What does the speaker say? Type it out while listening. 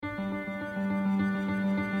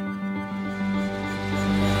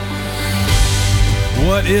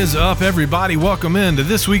What is up, everybody? Welcome into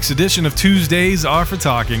this week's edition of Tuesdays Are for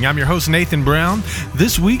Talking. I'm your host, Nathan Brown.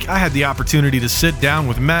 This week, I had the opportunity to sit down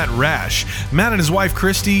with Matt Rash. Matt and his wife,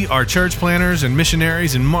 Christy, are church planners and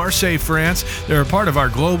missionaries in Marseille, France. They're a part of our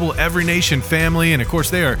global Every Nation family, and of course,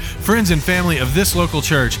 they are friends and family of this local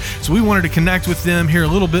church. So we wanted to connect with them, hear a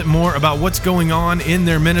little bit more about what's going on in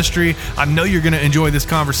their ministry. I know you're going to enjoy this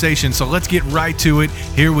conversation, so let's get right to it.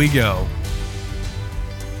 Here we go.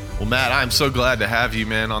 Well, Matt, I'm so glad to have you,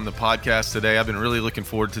 man, on the podcast today. I've been really looking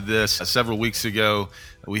forward to this. Several weeks ago,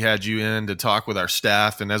 we had you in to talk with our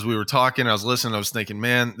staff. And as we were talking, I was listening, I was thinking,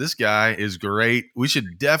 man, this guy is great. We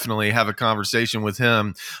should definitely have a conversation with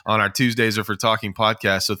him on our Tuesdays Are for Talking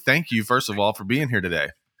podcast. So thank you, first of all, for being here today.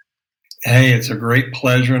 Hey, it's a great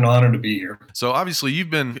pleasure and honor to be here. So obviously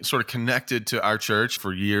you've been sort of connected to our church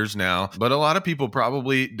for years now, but a lot of people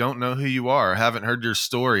probably don't know who you are, haven't heard your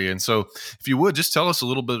story. And so if you would, just tell us a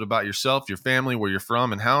little bit about yourself, your family, where you're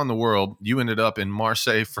from, and how in the world you ended up in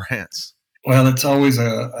Marseille, France. Well, it's always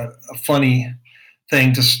a funny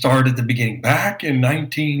thing to start at the beginning. Back in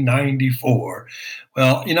 1994,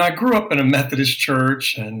 well, I grew up in a Methodist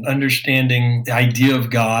church and understanding the idea of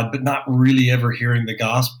God, but not really ever hearing the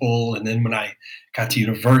gospel. And then when I got to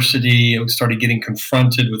university, I started getting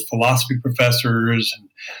confronted with philosophy professors and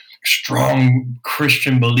strong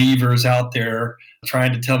Christian believers out there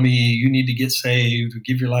trying to tell me you need to get saved,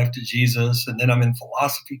 give your life to Jesus. And then I'm in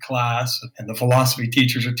philosophy class and the philosophy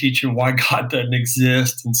teachers are teaching why God doesn't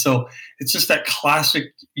exist. And so it's just that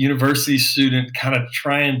classic university student kind of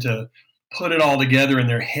trying to put it all together in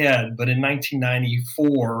their head. But in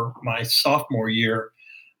 1994, my sophomore year,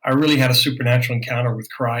 I really had a supernatural encounter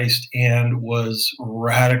with Christ and was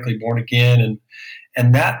radically born again.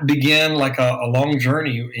 And that began like a long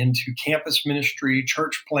journey into campus ministry,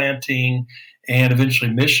 church planting, and eventually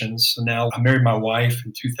missions. So now I married my wife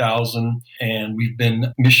in 2000, and we've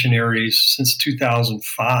been missionaries since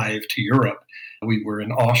 2005 to Europe. We were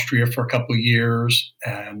in Austria for a couple of years,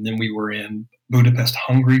 and then we were in Budapest,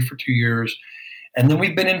 Hungary for 2 years. And then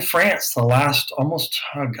we've been in France the last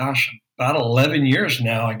about 11 years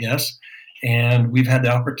now, I guess. And we've had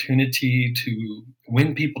the opportunity to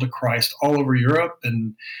win people to Christ all over Europe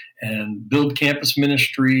and build campus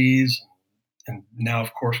ministries. And now,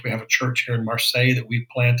 of course, we have a church here in Marseille that we've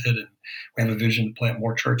planted, and we have a vision to plant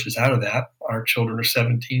more churches out of that. Our children are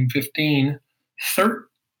 17, 15,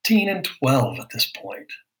 13, and 12 at this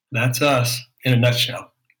point. That's us in a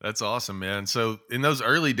nutshell. That's awesome, man. So in those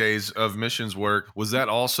early days of missions work, was that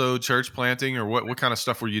also church planting, or what kind of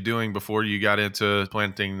stuff were you doing before you got into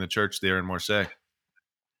planting the church there in Marseille?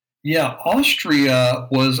 Yeah, Austria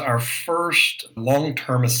was our first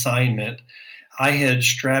long-term assignment. I had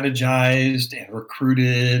strategized and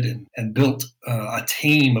recruited and built a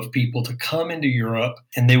team of people to come into Europe,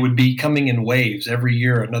 and they would be coming in waves every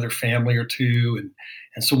year, another family or two.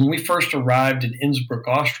 And so when we first arrived in Innsbruck,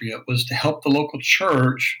 Austria, it was to help the local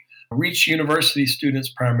church reach university students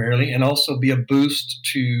primarily, and also be a boost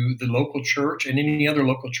to the local church and any other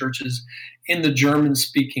local churches in the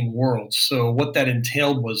German-speaking world. So what that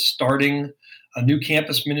entailed was starting a new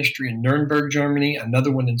campus ministry in Nuremberg, Germany, another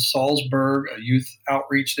one in Salzburg, a youth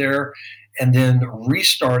outreach there, and then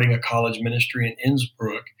restarting a college ministry in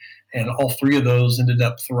Innsbruck. And all three of those ended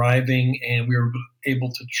up thriving, and we were able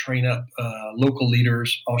to train up local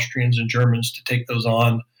leaders, Austrians and Germans, to take those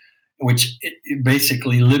on, which it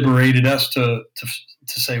basically liberated us to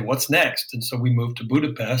say, what's next? And so we moved to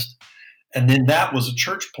Budapest, and then that was a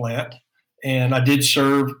church plant. And I did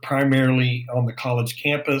serve primarily on the college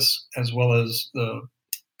campus, as well as the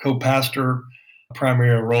co-pastor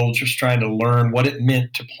primary role, just trying to learn what it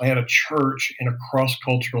meant to plant a church in a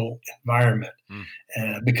cross-cultural environment.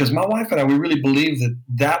 Because my wife and I, we really believed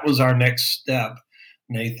that was our next step,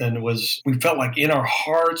 Nathan. We felt like in our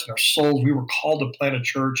hearts and our souls, we were called to plant a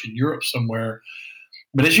church in Europe somewhere.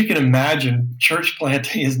 But as you can imagine, church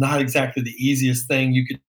planting is not exactly the easiest thing you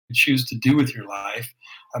could choose to do with your life.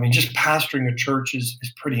 I mean, just pastoring a church is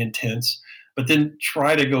pretty intense, but then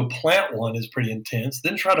try to go plant one is pretty intense.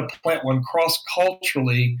 Then try to plant one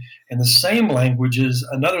cross-culturally in the same language is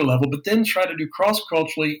another level, but then try to do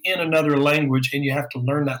cross-culturally in another language, and you have to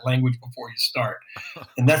learn that language before you start.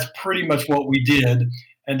 And that's pretty much what we did.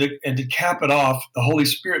 And to cap it off, the Holy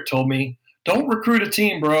Spirit told me, don't recruit a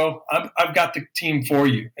team, bro. I've got the team for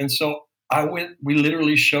you. And so we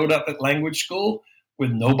literally showed up at language school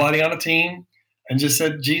with nobody on a team, and just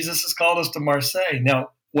said, Jesus has called us to Marseille. Now,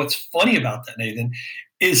 what's funny about that, Nathan,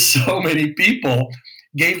 is so many people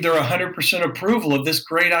gave their 100% approval of this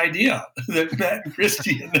great idea that Matt and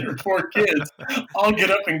Christy and their 4 kids all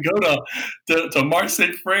get up and go to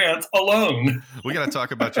Marseille, France alone. We got to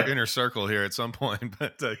talk about your inner circle here at some point,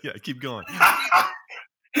 but yeah, keep going.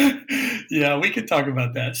 Yeah, we could talk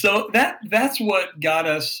about that. So that's what got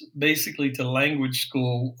us basically to language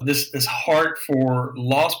school. This heart for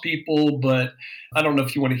lost people, but I don't know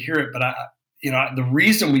if you want to hear it, but the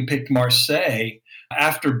reason we picked Marseille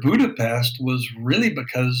after Budapest was really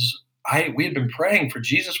because we had been praying for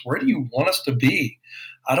Jesus. Where do you want us to be?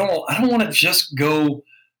 I don't want to just go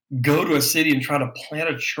to a city and try to plant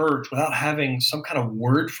a church without having some kind of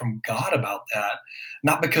word from God about that.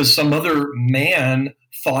 Not because some other man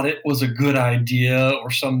thought it was a good idea or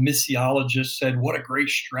some missiologist said, what a great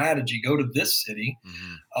strategy, go to this city.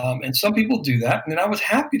 Mm-hmm. And some people do that. And I was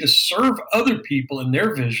happy to serve other people in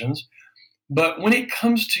their visions. But when it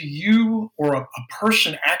comes to you or a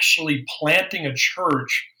person actually planting a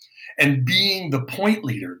church and being the point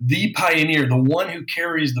leader, the pioneer, the one who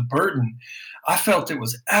carries the burden, I felt it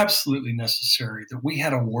was absolutely necessary that we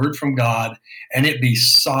had a word from God and it be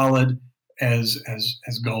solid as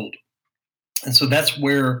gold. And so that's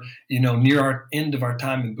where, near our end of our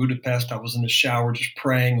time in Budapest, I was in the shower just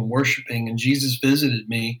praying and worshiping, and Jesus visited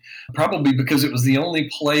me, probably because it was the only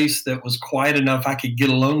place that was quiet enough I could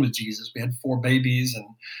get alone with Jesus. We had 4 babies, and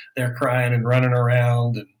they're crying and running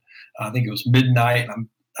around, and I think it was midnight, and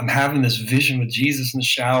I'm having this vision with Jesus in the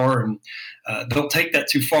shower, and don't take that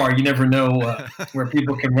too far. You never know where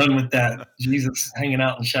people can run with that. Jesus hanging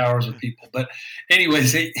out in showers with people. But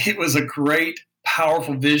anyways, it was a great,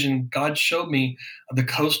 powerful vision. God showed me the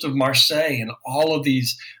coast of Marseille and all of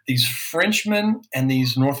these Frenchmen and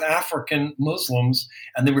these North African Muslims,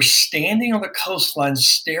 and they were standing on the coastline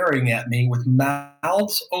staring at me with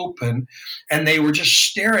mouths open, and they were just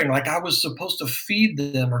staring like I was supposed to feed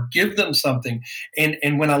them or give them something.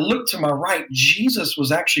 And when I looked to my right, Jesus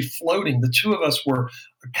was actually floating. The two of us were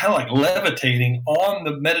kind of like levitating on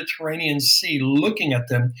the Mediterranean Sea, looking at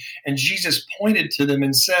them. And Jesus pointed to them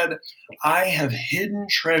and said, I have hidden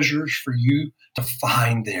treasures for you to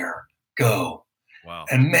find there. Go. Wow.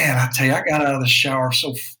 And man, I tell you, I got out of the shower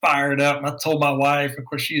so fired up. And I told my wife, of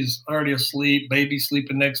course, she's already asleep, baby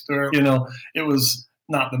sleeping next to her. It was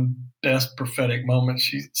not the best prophetic moment.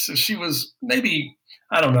 She was maybe,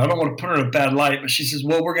 I don't know, I don't want to put her in a bad light, but she says,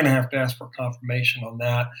 well, we're going to have to ask for confirmation on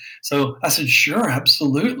that. So I said, sure,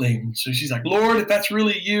 absolutely. So she's like, Lord, if that's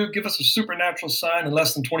really you, give us a supernatural sign in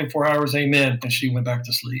less than 24 hours. Amen. And she went back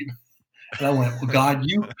to sleep. And I went, well, God,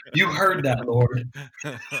 you heard that, Lord.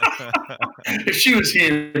 If she was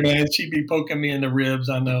here, man, she'd be poking me in the ribs,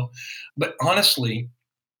 I know. But honestly,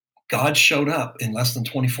 God showed up in less than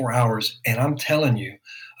 24 hours. And I'm telling you,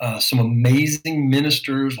 some amazing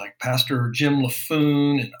ministers like Pastor Jim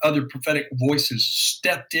LaFoon and other prophetic voices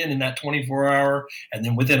stepped in that 24-hour, and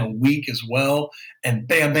then within a week as well. And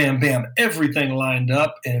bam, bam, bam, everything lined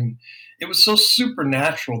up. And it was so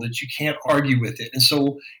supernatural that you can't argue with it. And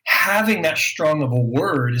so having that strong of a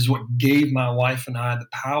word is what gave my wife and I the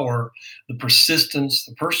power, the persistence,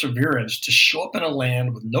 the perseverance to show up in a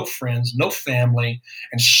land with no friends, no family,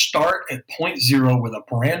 and start at point zero with a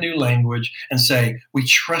brand new language and say, we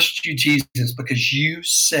trust you, Jesus, because you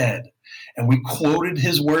said, and we quoted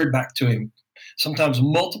his word back to him, sometimes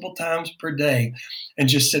multiple times per day, and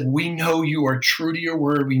just said, we know you are true to your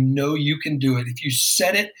word. We know you can do it. If you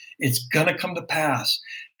said it, it's going to come to pass.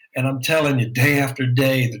 And I'm telling you, day after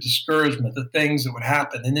day, the discouragement, the things that would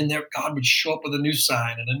happen. And then God would show up with a new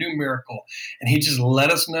sign and a new miracle. And he just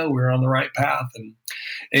let us know we were on the right path. And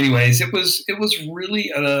anyways, it was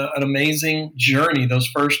really an amazing journey those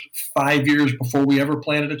first 5 years before we ever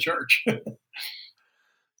planted a church.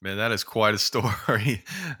 Man, that is quite a story.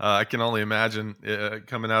 I can only imagine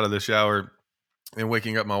coming out of the shower and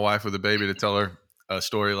waking up my wife with a baby to tell her a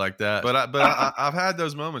story like that. But I've had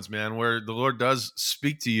those moments, man, where the Lord does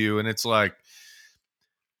speak to you, and it's like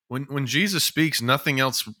when Jesus speaks, nothing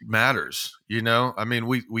else matters. I mean,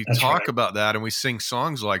 we talk right about that and we sing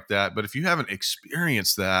songs like that, but if you haven't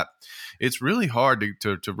experienced that, it's really hard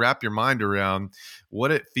to wrap your mind around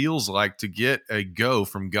what it feels like to get a go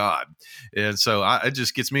from God. And so it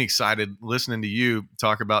just gets me excited listening to you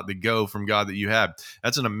talk about the go from God that you have.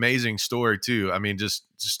 That's an amazing story too. I mean, just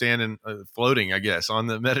standing, floating, I guess, on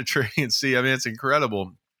the Mediterranean Sea. I mean, it's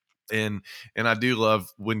incredible. And I do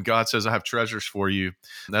love when God says, I have treasures for you.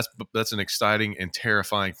 That's an exciting and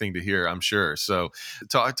terrifying thing to hear, I'm sure. So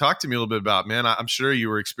talk to me a little bit about, man, I'm sure you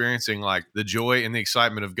were experiencing like the joy and the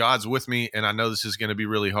excitement of God's with me. And I know this is going to be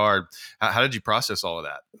really hard. How did you process all of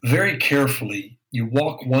that? Very carefully. You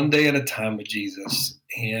walk one day at a time with Jesus,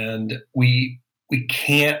 and we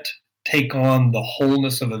can't take on the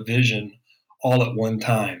wholeness of a vision all at one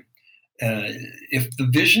time. If the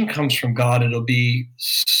vision comes from God, it'll be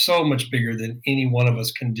so much bigger than any one of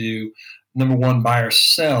us can do. Number one, by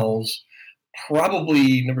ourselves,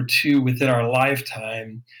 probably number two, within our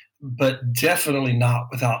lifetime, but definitely not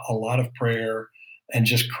without a lot of prayer and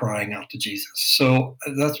just crying out to Jesus. So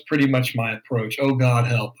that's pretty much my approach. Oh, God,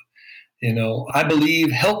 help. I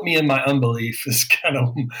believe, help me in my unbelief is kind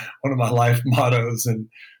of one of my life mottos. And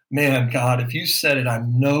man, God, if you said it, I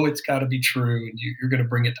know it's got to be true, and you're going to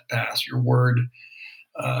bring it to pass. Your word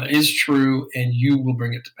is true, and you will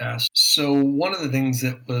bring it to pass. So one of the things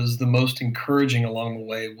that was the most encouraging along the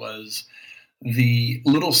way was the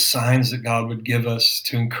little signs that God would give us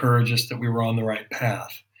to encourage us that we were on the right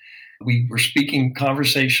path. We were speaking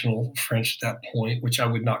conversational French at that point, which I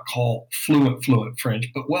would not call fluent French,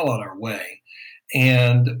 but well on our way.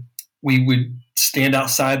 And we would stand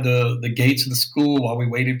outside the gates of the school while we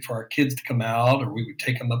waited for our kids to come out, or we would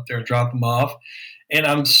take them up there and drop them off. And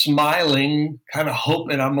I'm smiling, kind of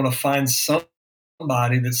hoping I'm going to find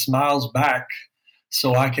somebody that smiles back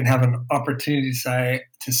so I can have an opportunity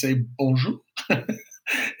to say bonjour.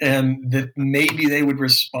 And that maybe they would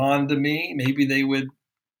respond to me. Maybe they would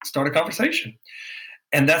start a conversation.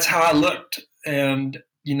 And that's how I looked. And,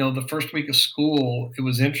 the first week of school, it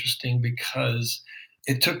was interesting because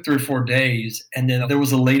it took 3 or 4 days. And then there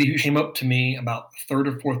was a lady who came up to me about the third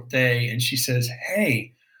or fourth day, and she says,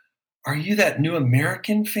 "Hey, are you that new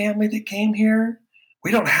American family that came here?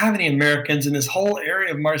 We don't have any Americans in this whole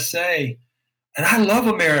area of Marseille. And I love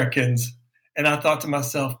Americans." And I thought to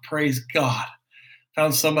myself, praise God,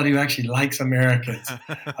 found somebody who actually likes Americans.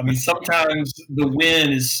 I mean, sometimes the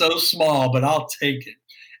win is so small, but I'll take it.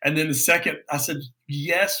 And then the second, I said,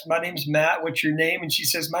 "Yes, my name's Matt. What's your name?" And she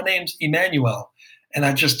says, "My name's Emmanuel." And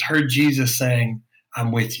I just heard Jesus saying,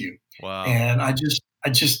 "I'm with you." Wow. And I just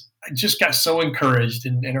got so encouraged.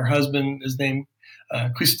 And her husband is named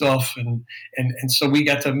Christophe. And so we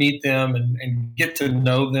got to meet them and get to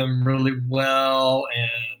know them really well.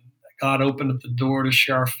 And God opened up the door to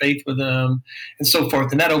share our faith with them and so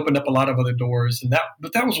forth. And that opened up a lot of other doors.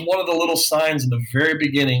 But that was one of the little signs in the very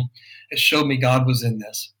beginning. It showed me God was in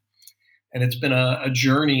this. And it's been a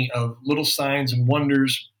journey of little signs and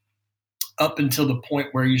wonders up until the point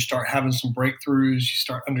where you start having some breakthroughs, you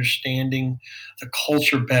start understanding the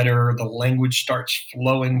culture better, the language starts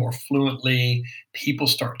flowing more fluently, people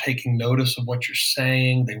start taking notice of what you're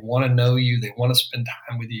saying, they want to know you, they want to spend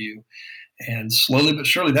time with you. And slowly but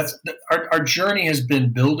surely, our journey has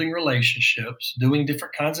been building relationships, doing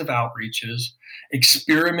different kinds of outreaches,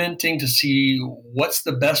 experimenting to see what's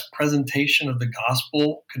the best presentation of the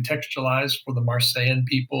gospel contextualized for the Marseillan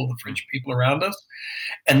people, the French people around us,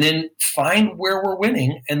 and then find where we're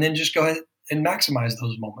winning, and then just go ahead and maximize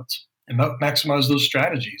those moments and maximize those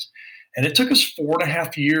strategies. And it took us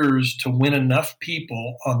 4.5 years to win enough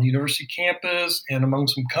people on the university campus and among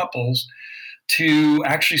some couples to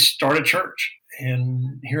actually start a church.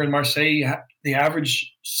 And here in Marseille, the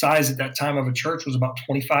average size at that time of a church was about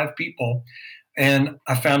 25 people. And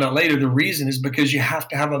I found out later the reason is because you have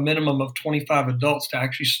to have a minimum of 25 adults to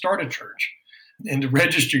actually start a church and to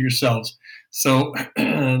register yourselves. So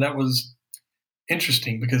that was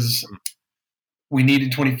interesting because we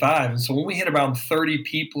needed 25. And so when we hit around 30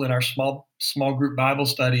 people in our small group Bible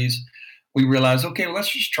studies, we realized, okay, well,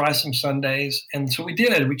 let's just try some Sundays. And so we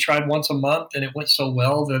did. We tried once a month, and it went so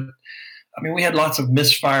well that, we had lots of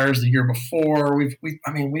misfires the year before.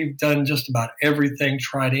 We've done just about everything,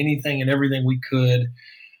 tried anything and everything we could.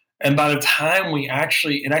 And by the time it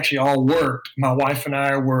actually all worked, my wife and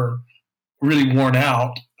I were really worn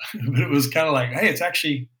out. But it was kind of like, hey, it's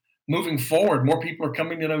actually moving forward. More people are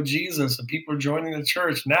coming to know Jesus, and people are joining the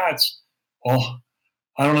church. Now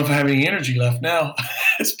I don't know if I have any energy left now.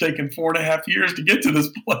 It's taken 4.5 years to get to this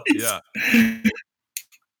place. Yeah.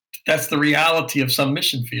 That's the reality of some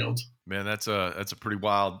mission fields. Man, that's a pretty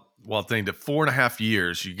wild thing. To 4.5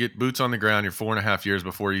 years, you get boots on the ground. You're 4.5 years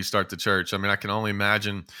before you start the church. I can only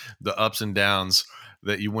imagine the ups and downs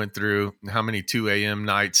that you went through. How many 2 a.m.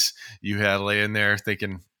 nights you had laying there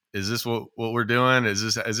thinking, is this what we're doing?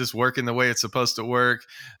 Is this working the way it's supposed to work?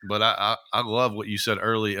 But I love what you said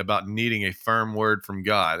early about needing a firm word from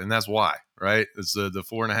God. And that's why, right? It's the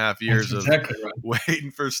 4.5 years exactly of right.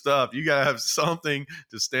 waiting for stuff. You got to have something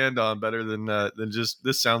to stand on better than just,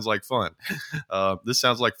 this sounds like fun. This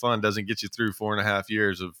sounds like fun doesn't get you through 4.5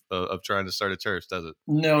 years of trying to start a church, does it?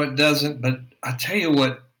 No, it doesn't. But I tell you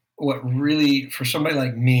what really, for somebody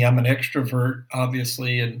like me, I'm an extrovert,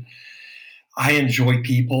 obviously, and I enjoy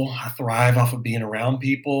people. I thrive off of being around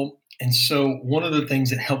people. And so one of the things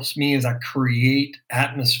that helps me is I create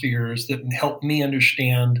atmospheres that help me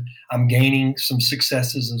understand I'm gaining some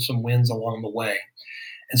successes and some wins along the way.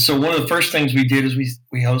 And so one of the first things we did is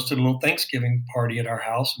we hosted a little Thanksgiving party at our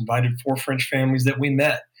house, invited 4 French families that we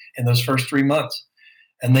met in those first 3 months.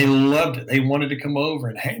 And they loved it. They wanted to come over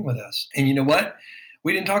and hang with us. And you know what?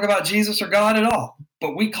 We didn't talk about Jesus or God at all,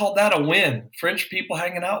 but we called that a win. French people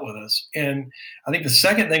hanging out with us. And I think the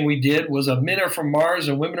second thing we did was a Men Are From Mars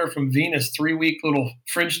and Women Are From Venus 3-week little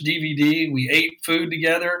French DVD. We ate food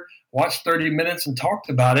together, watched 30 minutes and talked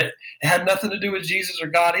about it. It had nothing to do with Jesus or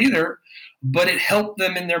God either, but it helped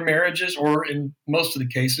them in their marriages, or in most of the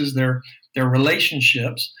cases, their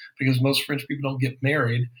relationships, because most French people don't get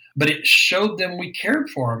married. But it showed them we cared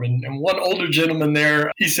for them. And one older gentleman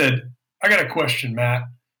there, he said, "I got a question, Matt."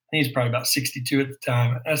 And he's probably about 62 at the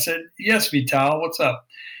time. I said, "Yes, Vital, what's up?"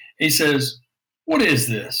 He says, "What is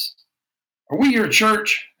this? Are we your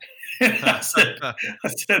church?" I said,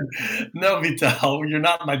 "No, Vital, you're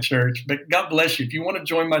not my church, but God bless you. If you want to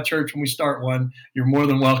join my church when we start one, you're more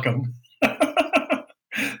than welcome."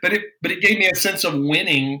 But it gave me a sense of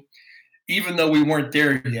winning, even though we weren't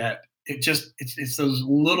there yet. It's those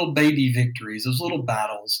little baby victories, those little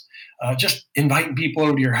battles, just inviting people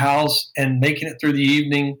over to your house and making it through the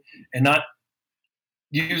evening, and not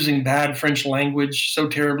using bad French language so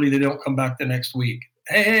terribly they don't come back the next week.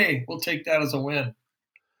 Hey, we'll take that as a win.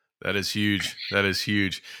 That is huge. That is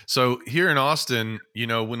huge. So here in Austin,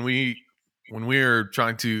 when we're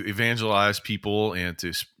trying to evangelize people and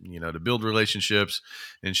to build relationships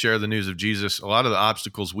and share the news of Jesus, a lot of the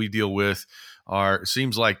obstacles we deal with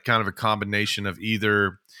seems like kind of a combination of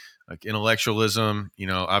either like intellectualism,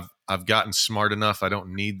 I've gotten smart enough, I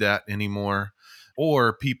don't need that anymore,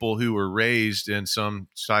 or people who were raised in some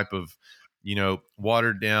type of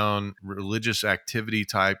watered down religious activity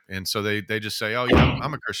type. And so they just say, "Oh yeah,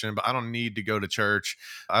 I'm a Christian, but I don't need to go to church.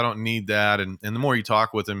 I don't need that." And the more you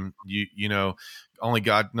talk with them, only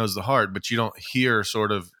God knows the heart, but you don't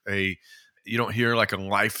hear like a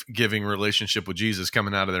life-giving relationship with Jesus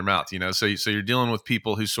coming out of their mouth, So you're dealing with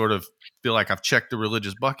people who sort of feel like I've checked the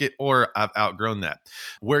religious bucket or I've outgrown that.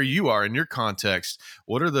 Where you are in your context,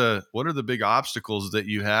 what are the big obstacles that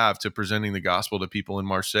you have to presenting the gospel to people in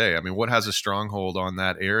Marseille? I mean, what has a stronghold on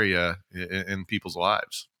that area in people's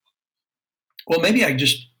lives? Well, maybe I can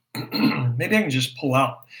just pull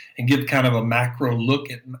out and give kind of a macro look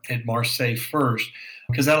at Marseille first,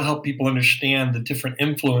 because that'll help people understand the different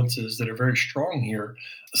influences that are very strong here.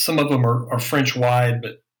 Some of them are French wide,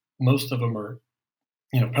 but most of them are,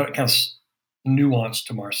 kind of nuanced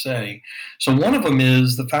to Marseille. So one of them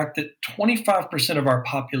is the fact that 25% of our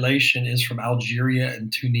population is from Algeria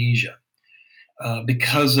and Tunisia.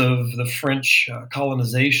 Because of the French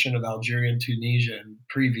colonization of Algeria and Tunisia in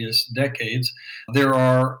previous decades, there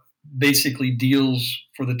are basically deals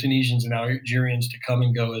for the Tunisians and Algerians to come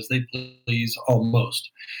and go as they please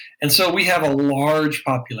almost. And so we have a large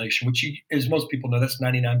population, which, as most people know, that's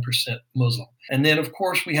 99% Muslim. And then, of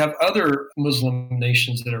course, we have other Muslim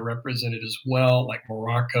nations that are represented as well, like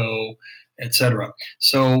Morocco, etc.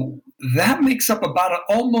 So that makes up about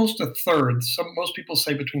almost a third. Most people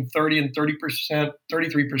say between 30 and 30%,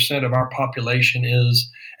 33% of our population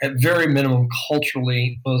is at very minimum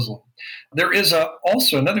culturally Muslim. There is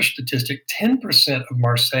also another statistic, 10% of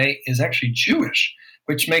Marseille is actually Jewish,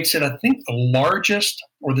 which makes it, I think, the largest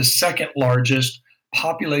or the second largest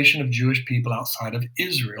population of Jewish people outside of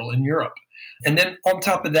Israel in Europe. And then on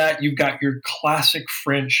top of that, you've got your classic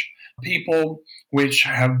French people, which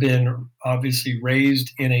have been obviously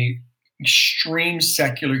raised in a extreme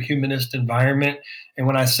secular humanist environment. And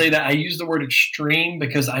when I say that, I use the word extreme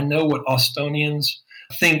because I know what Austonians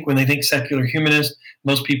think when they think secular humanist.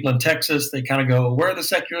 Most people in Texas, they kind of go, "Where are the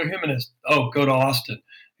secular humanists?" "Oh, go to Austin."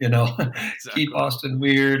 Exactly. Keep Austin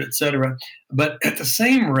weird, etc. But at the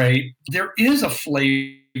same rate, there is a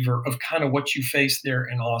flavor of kind of what you face there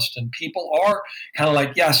in Austin. People are kind of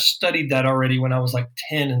like, "Yeah, I studied that already when I was like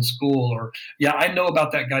 10 in school," or, "Yeah, I know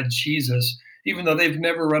about that guy Jesus," even though they've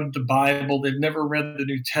never read the Bible, they've never read the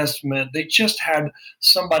New Testament. They just had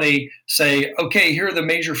somebody say, "Okay, here are the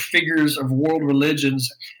major figures of world religions,"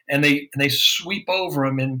 and they sweep over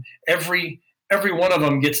them, and every one of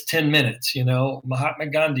them gets 10 minutes, Mahatma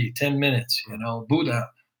Gandhi, 10 minutes, Buddha,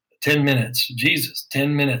 10 minutes, Jesus,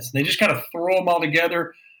 10 minutes. And they just kind of throw them all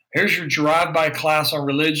together. Here's your drive-by class on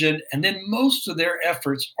religion. And then most of their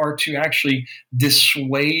efforts are to actually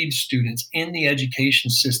dissuade students in the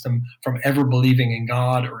education system from ever believing in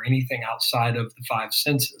God or anything outside of the 5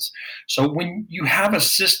 senses. So when you have a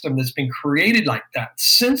system that's been created like that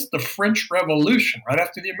since the French Revolution, right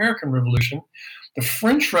after the American Revolution, the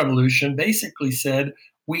French Revolution basically said,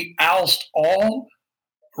 We oust all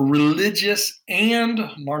religious and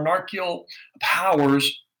monarchical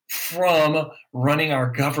powers from running our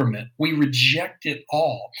government. We reject it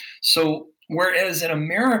all. So, whereas in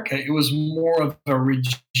America, it was more of a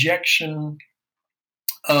rejection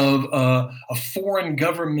of a foreign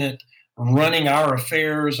government running our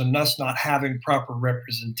affairs and us not having proper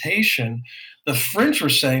representation, the French were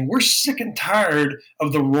saying, we're sick and tired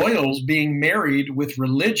of the royals being married with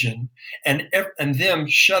religion and them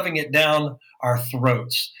shoving it down our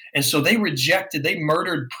throats. And so they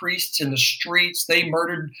murdered priests in the streets. They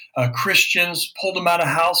murdered Christians, pulled them out of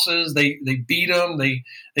houses. They beat them. They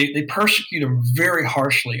persecuted them very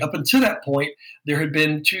harshly. Up until that point, there had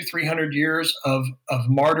been 200-300 years of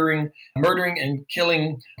murdering and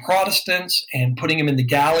killing Protestants and putting them in the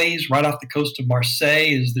galleys. Right off the coast of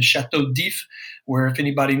Marseille is the Chateau d'If, where, if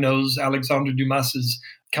anybody knows Alexandre Dumas's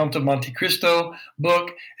Count of Monte Cristo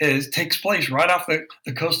book, takes place right off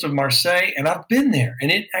the coast of Marseille. And I've been there, and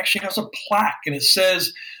it actually has a plaque, and it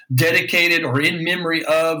says, dedicated or in memory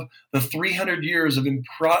of the 300 years of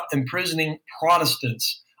imprisoning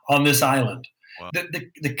Protestants on this island. Wow.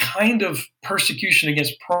 The kind of persecution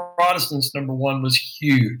against Protestants, number one, was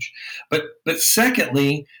huge. But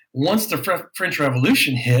secondly, once the French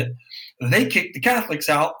Revolution hit, they kicked the Catholics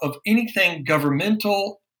out of anything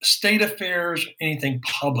governmental, state affairs, anything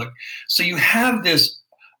public. So you have this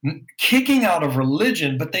kicking out of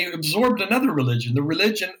religion, but they absorbed another religion, the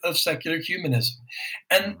religion of secular humanism.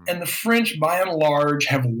 And the French, by and large,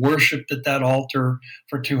 have worshipped at that altar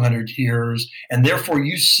for 200 years. And therefore,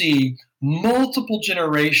 you see multiple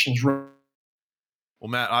generations. Well,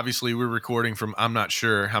 Matt, obviously we're recording from I'm not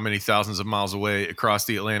sure how many thousands of miles away across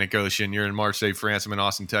the Atlantic Ocean. You're in Marseille, France. I'm in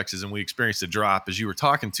Austin, Texas, and we experienced a drop as you were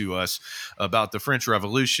talking to us about the French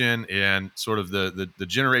Revolution and sort of the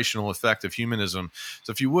generational effect of humanism.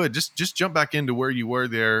 So if you would, just jump back into where you were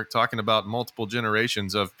there, talking about multiple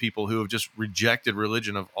generations of people who have just rejected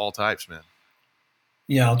religion of all types, man.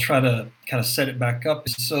 Yeah, I'll try to kind of set it back up.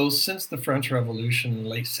 So since the French Revolution in the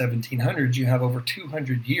late 1700s, you have over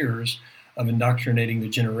 200 years of indoctrinating the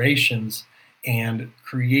generations and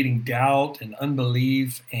creating doubt and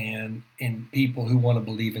unbelief and in people who want to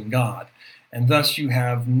believe in God. And thus you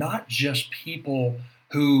have not just people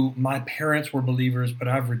who, my parents were believers, but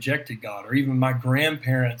I've rejected God, or even my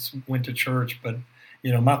grandparents went to church, but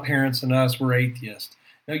my parents and us were atheists.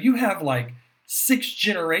 Now you have like 6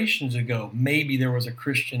 generations ago, maybe there was a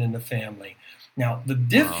Christian in the family. Now the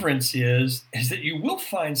difference is that you will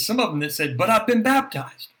find some of them that said, but I've been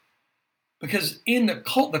baptized. Because in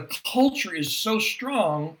the culture is so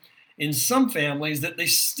strong in some families that they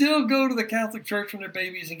still go to the Catholic Church when they're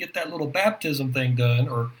babies and get that little baptism thing done,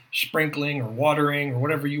 or sprinkling or watering or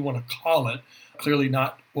whatever you want to call it. Clearly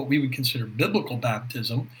not what we would consider biblical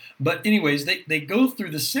baptism. But anyways, they go through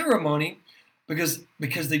the ceremony because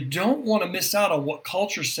they don't want to miss out on what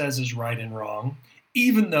culture says is right and wrong,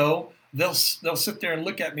 even though they'll sit there and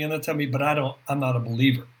look at me and they'll tell me, but I'm not a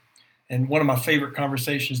believer. And one of my favorite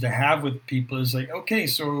conversations to have with people is like, okay,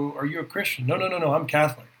 so are you a Christian? No, I'm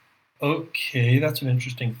Catholic. Okay, that's an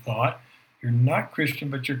interesting thought. You're not Christian,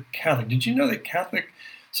 but you're Catholic. Did you know that Catholics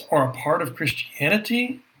are a part of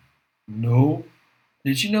Christianity? No.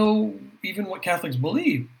 Did you know even what Catholics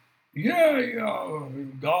believe? Yeah,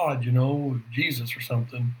 God, Jesus or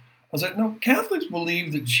something. I was like, no, Catholics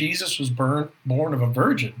believe that Jesus was born of a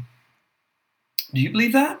virgin. Do you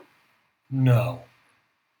believe that? No.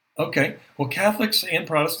 Okay, well, Catholics and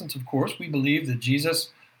Protestants, of course, we believe that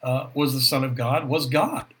Jesus was the Son of God, was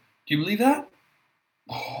God. Do you believe that?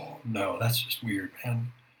 Oh, no, that's just weird,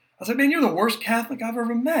 man. I said, man, you're the worst Catholic I've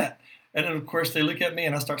ever met. And then, of course, they look at me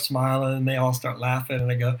and I start smiling and they all start laughing.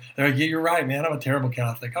 And I go, yeah, you're right, man. I'm a terrible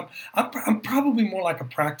Catholic. I'm probably more like a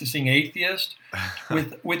practicing atheist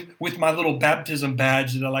with my little baptism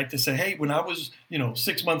badge that I like to say, hey, when I was,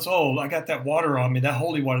 6 months old, I got that water on me, that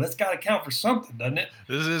holy water. That's got to count for something, doesn't it?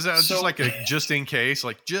 Is that just like a just in case,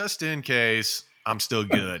 I'm still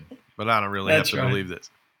good, but I don't really have to believe this.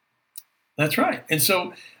 That's right. And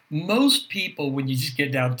so most people, when you just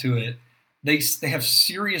get down to it, they have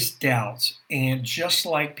serious doubts. And just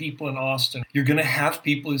like people in Austin, you're going to have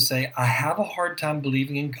people who say, I have a hard time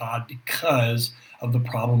believing in God because of the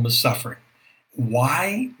problem of suffering.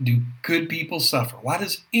 Why do good people suffer? Why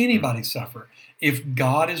does anybody suffer if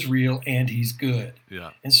God is real and he's good?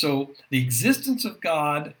 Yeah. And so the existence of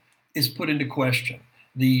God is put into question.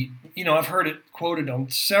 I've heard it quoted on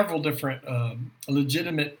several different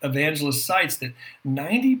legitimate evangelist sites that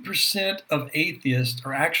 90% of atheists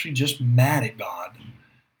are actually just mad at God.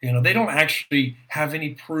 They don't actually have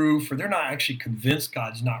any proof, or they're not actually convinced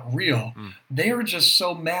God's not real. Mm. They are just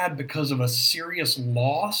so mad because of a serious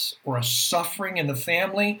loss or a suffering in the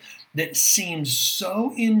family that seems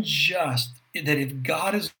so unjust that if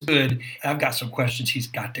God is good, I've got some questions he's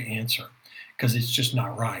got to answer because it's just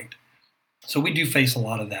not right. So we do face a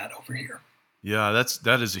lot of that over here. Yeah,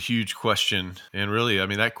 that is a huge question. And really, I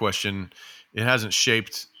mean, that question, it hasn't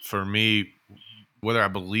shaped for me whether I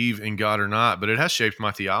believe in God or not, but it has shaped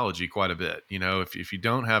my theology quite a bit. If you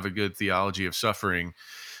don't have a good theology of suffering,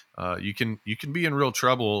 you can be in real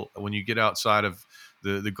trouble when you get outside of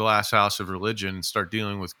the glass house of religion and start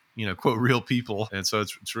dealing with quote real people. And so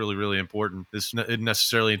it's really, really important. This isn't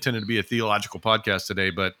necessarily intended to be a theological podcast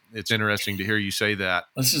today, but it's interesting to hear you say that.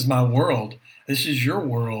 This is my world. This is your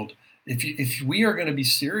world. If we are going to be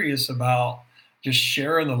serious about just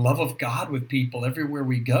sharing the love of God with people everywhere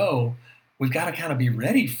we go, we've got to kind of be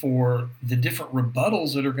ready for the different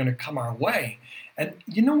rebuttals that are going to come our way. And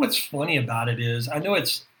what's funny about it is, I know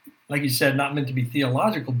it's, like you said, not meant to be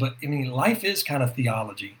theological, but I mean, life is kind of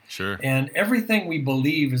theology. Sure. And everything we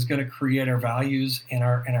believe is going to create our values and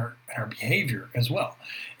our behavior as well.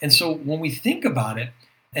 And so when we think about it,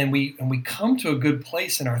 and we come to a good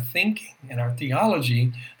place in our thinking and our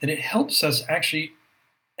theology, then it helps us actually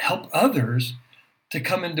help others to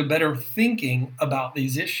come into better thinking about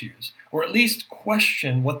these issues, or at least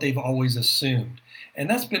question what they've always assumed. And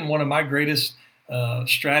that's been one of my greatest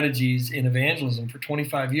strategies in evangelism for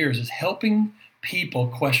 25 years, is helping people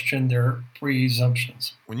question their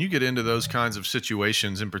presumptions. When you get into those kinds of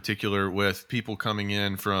situations, in particular with people coming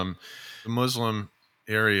in from the Muslim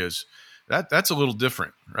areas, that's a little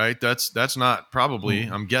different, right? That's not probably,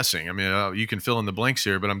 I'm guessing. I mean, you can fill in the blanks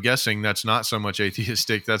here, but I'm guessing that's not so much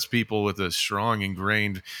atheistic. That's people with a strong,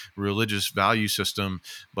 ingrained religious value system,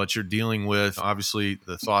 but you're dealing with, obviously,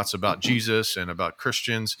 the thoughts about Jesus and about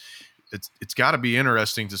Christians. It's got to be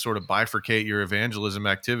interesting to sort of bifurcate your evangelism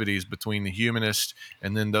activities between the humanist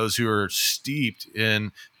and then those who are steeped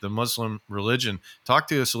in the Muslim religion. Talk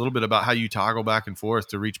to us a little bit about how you toggle back and forth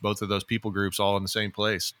to reach both of those people groups all in the same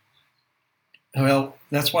place. Well,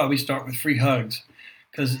 that's why we start with free hugs,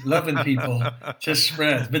 because loving people just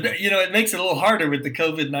spreads. But, it makes it a little harder with the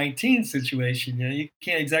COVID-19 situation. You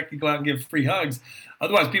can't exactly go out and give free hugs.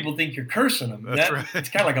 Otherwise, people think you're cursing them. That's right. It's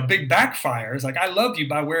kind of like a big backfire. It's like, I love you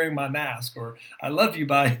by wearing my mask, or I love you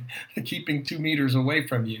by keeping 2 meters away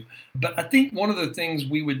from you. But I think one of the things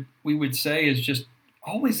we would say is just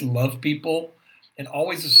always love people and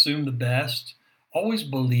always assume the best. Always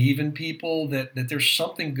believe in people, that there's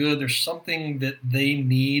something good, there's something that they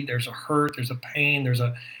need, there's a hurt, there's a pain, there's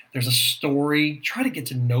a story. Try to get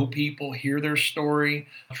to know people, hear their story,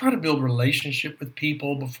 try to build relationship with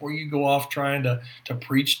people before you go off trying to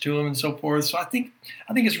preach to them and so forth. So I think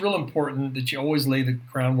it's real important that you always lay the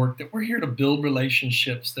groundwork that we're here to build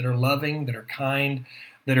relationships that are loving, that are kind,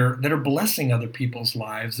 that are blessing other people's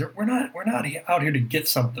lives. We're not out here to get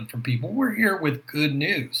something from people. We're here with good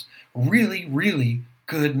news, really, really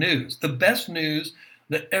good news, the best news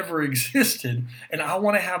that ever existed. And I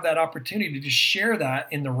want to have that opportunity to share that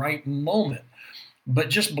in the right moment. But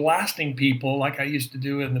just blasting people like I used to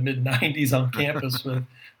do in the mid-90s on campus with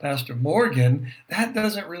Pastor Morgan, that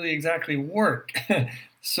doesn't really exactly work.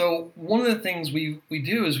 So one of the things we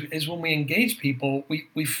do is when we engage people,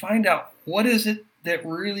 we find out what is it that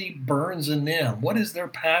really burns in them. What is their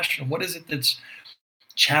passion? What is it that's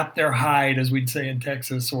chapped their hide, as we'd say in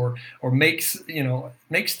Texas, or makes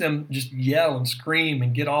them just yell and scream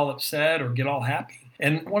and get all upset or get all happy?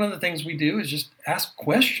 And one of the things we do is just ask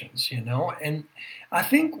questions, And I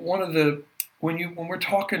think when we're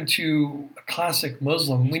talking to a classic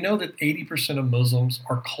Muslim, we know that 80% of Muslims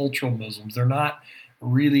are cultural Muslims. They're not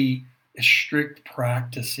really strict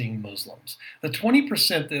practicing Muslims. The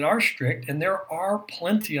 20% that are strict, and there are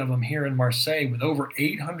plenty of them here in Marseille, with over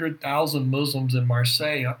 800,000 Muslims in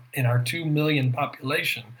Marseille in our 2 million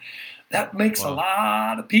population, that makes a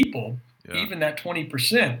lot of people, even that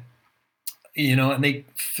 20%. And they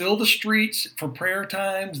fill the streets for prayer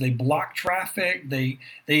times. They block traffic.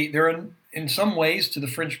 They're in some ways, to the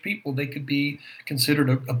French people, they could be considered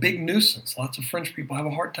a big nuisance. Lots of French people have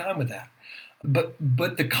a hard time with that.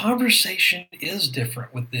 But the conversation is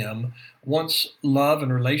different with them once love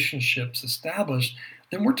and relationships established.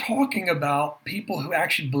 Then we're talking about people who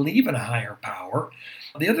actually believe in a higher power.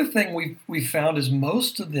 The other thing we've found is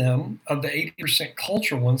most of them, of the 80%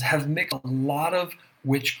 cultural ones, have mixed a lot of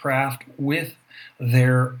witchcraft with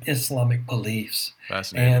their Islamic beliefs.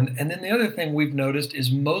 Fascinating. And then the other thing we've noticed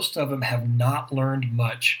is most of them have not learned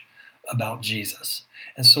much about Jesus.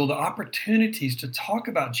 And so the opportunities to talk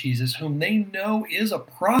about Jesus, whom they know is a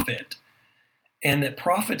prophet, and that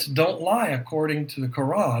prophets don't lie according to the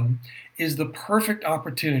Quran, is the perfect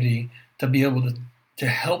opportunity to be able to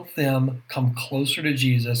help them come closer to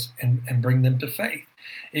Jesus and bring them to faith.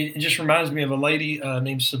 It just reminds me of a lady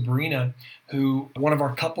named Sabrina, who one of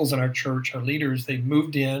our couples in our church, our leaders, they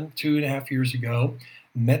moved in 2.5 years ago,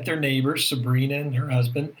 met their neighbors, Sabrina and her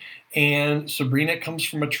husband. And Sabrina comes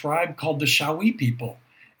from a tribe called the Shawi people.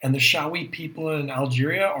 And the Shawi people in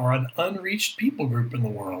Algeria are an unreached people group in the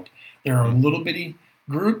world. They're a little bitty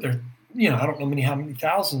group. They're, I don't know how many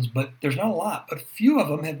thousands, but there's not a lot. But a few of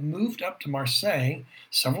them have moved up to Marseille,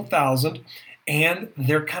 several thousand, and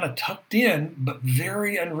they're kind of tucked in, but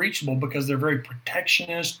very unreachable because they're very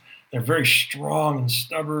protectionist. They're very strong and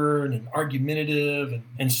stubborn and argumentative.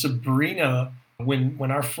 And Sabrina, when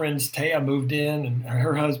our friends Taya moved in and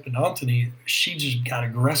her husband Anthony, she just got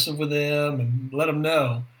aggressive with them and let them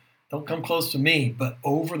know, don't come close to me. But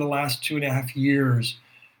over the last 2.5 years,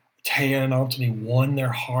 Taya and Anthony won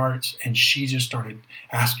their hearts, and she just started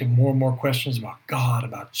asking more and more questions about God,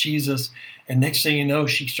 about Jesus. And next thing you know,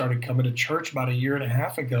 she started coming to church about 1.5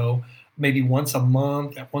 years ago, maybe once a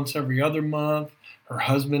month, once every other month. Her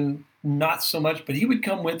husband, not so much, but he would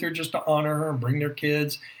come with her just to honor her and bring their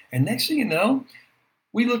kids. And next thing you know,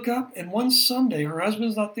 we look up, and one Sunday, her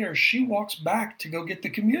husband's not there. She walks back to go get the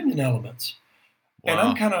communion elements. And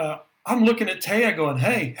Wow. I'm looking at Taya going,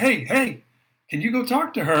 hey, can you go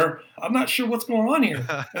talk to her? I'm not sure what's going on here.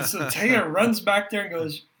 And so Taya runs back there and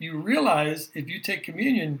goes, you realize if you take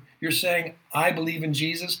communion, you're saying, I believe in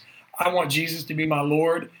Jesus. I want Jesus to be my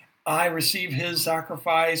Lord. I receive his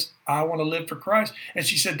sacrifice. I want to live for Christ. And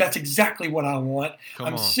she said, that's exactly what I want. Come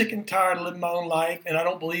I'm on. sick and tired of living my own life, and I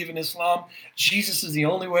don't believe in Islam. Jesus is the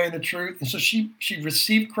only way and the truth. And so she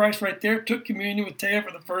received Christ right there, took communion with Taya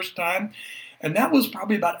for the first time. And that was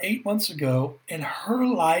probably about 8 months ago. And her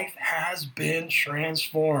life has been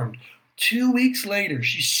transformed. 2 weeks later,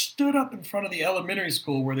 she stood up in front of the elementary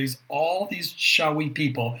school where there's all these Shawi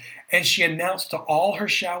people, and she announced to all her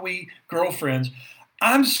Shawi girlfriends,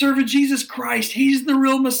 I'm serving Jesus Christ. He's the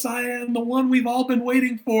real Messiah and the one we've all been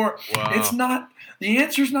waiting for. It's Wow. not, the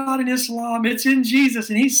answer's not in Islam, it's in Jesus,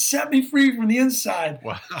 and he set me free from the inside.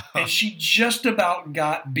 Wow. And she just about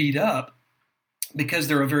got beat up because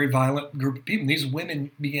they're a very violent group of people. And these women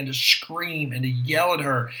began to scream and to yell at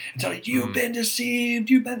her and tell her, you've been deceived,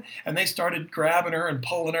 and they started grabbing her and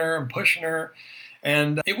pulling her and pushing her.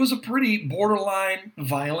 And it was a pretty borderline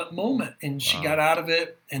violent moment. And she Wow. got out of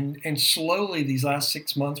it. And slowly, these last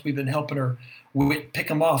 6 months, we've been helping her pick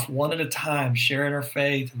them off one at a time, sharing our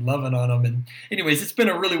faith and loving on them. And anyways, it's been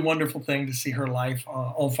a really wonderful thing to see her life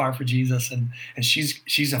on fire for Jesus. And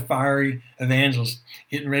she's a fiery evangelist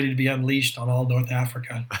getting ready to be unleashed on all North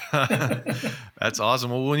Africa. That's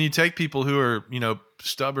awesome. Well, when you take people who are,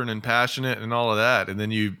 stubborn and passionate and all of that, and then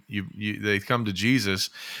they come to Jesus,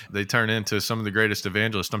 they turn into some of the greatest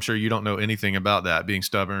evangelists. I'm sure you don't know anything about that, being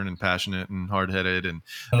stubborn and passionate and hard-headed, and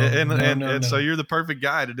Oh, and no, and, no, and so no. you're the perfect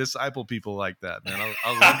guy to disciple people like that, man.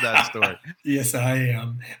 I love that story. Yes, I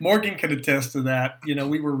am. Morgan can attest to that.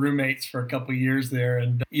 We were roommates for a couple of years there.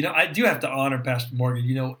 And, I do have to honor Pastor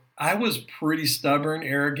Morgan. I was pretty stubborn,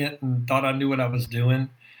 arrogant, and thought I knew what I was doing.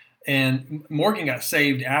 And Morgan got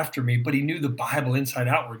saved after me, but he knew the Bible inside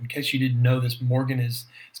outward. In case you didn't know this, Morgan has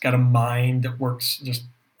got a mind that works just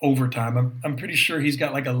overtime. I'm pretty sure he's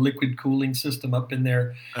got like a liquid cooling system up in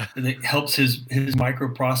there that helps his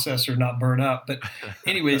microprocessor not burn up. But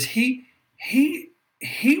anyways, he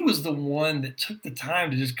was the one that took the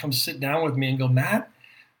time to just come sit down with me and go, Matt,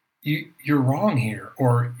 you're wrong here,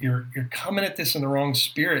 or you're coming at this in the wrong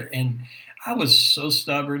spirit. And I was so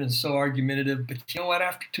stubborn and so argumentative, but you know what?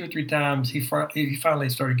 After 2 or 3 times, he finally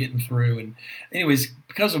started getting through. And anyways,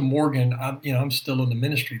 because of Morgan, I'm still in the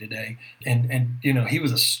ministry today. And he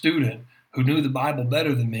was a student who knew the Bible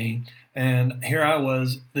better than me, and here I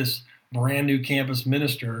was, this brand new campus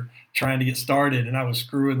minister trying to get started, and I was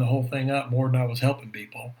screwing the whole thing up more than I was helping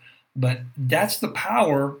people. But that's the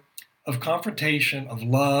power of confrontation, of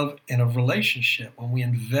love, and of relationship. When we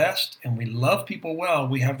invest and we love people well,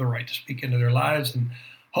 we have the right to speak into their lives, and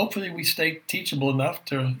hopefully we stay teachable enough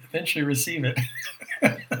to eventually receive it.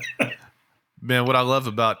 Man, what I love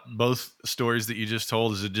about both stories that you just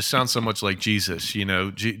told is it just sounds so much like Jesus.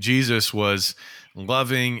 Jesus was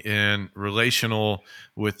loving and relational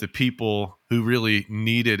with the people who really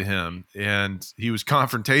needed him. And he was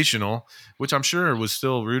confrontational, which I'm sure was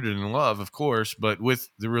still rooted in love, of course, but with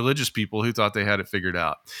the religious people who thought they had it figured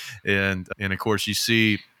out. And of course, you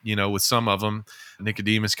see, with some of them,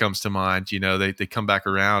 Nicodemus comes to mind. They come back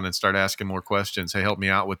around and start asking more questions. Hey, help me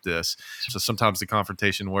out with this. So sometimes the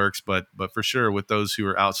confrontation works, but for sure with those who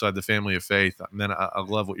are outside the family of faith, man, I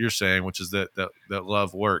love what you're saying, which is that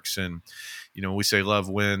love works. And when we say love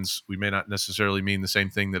wins, we may not necessarily mean the same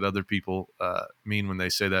thing that other people mean when they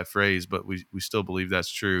say that phrase, but we still believe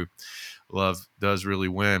that's true. Love does really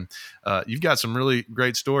win. You've got some really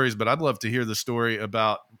great stories, but I'd love to hear the story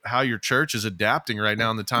about how your church is adapting right now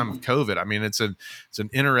in the time of COVID. I mean, it's an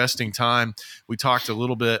interesting time. We talked a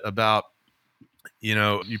little bit about,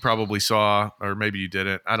 you probably saw, or maybe you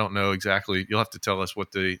didn't. I don't know exactly. You'll have to tell us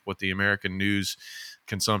what the American news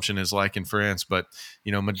consumption is like in France. But,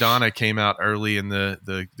 Madonna came out early in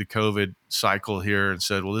the COVID cycle here and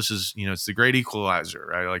said, well, this is, it's the great equalizer,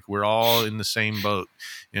 right? Like we're all in the same boat.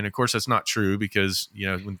 And of course, that's not true because,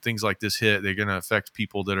 when things like this hit, they're going to affect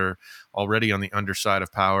people that are already on the underside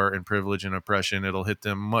of power and privilege and oppression. It'll hit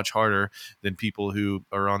them much harder than people who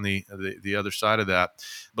are on the other side of that.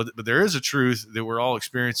 But there is a truth that we're all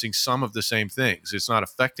experiencing some of the same things. It's not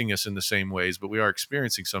affecting us in the same ways, but we are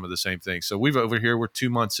experiencing some of the same things. So we're 2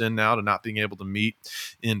 months in now to not being able to meet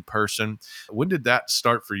in person. When did that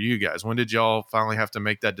start for you guys? When did y'all finally have to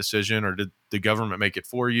make that decision, or did the government make it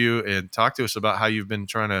for you? And talk to us about how you've been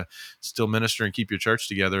trying to still minister and keep your church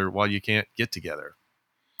together while you can't get together.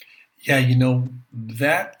 Yeah,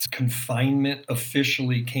 that confinement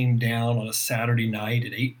officially came down on a Saturday night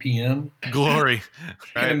at 8 p.m. Glory.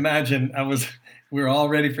 I can imagine we were all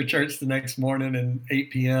ready for church the next morning, and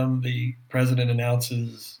 8 p.m. the president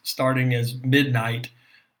announces, starting as midnight,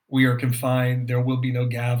 we are confined. There will be no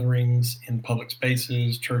gatherings in public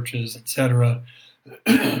spaces, churches, etc.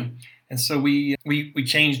 And so we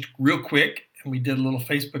changed real quick, and we did a little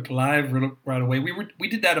Facebook Live right away. We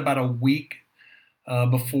did that about a week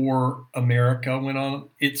before America went on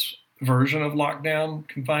its version of lockdown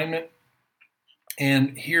confinement.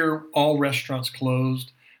 And here, all restaurants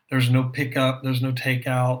closed. There's no pickup. There's no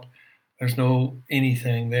takeout. There's no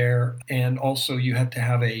anything there. And also, you have to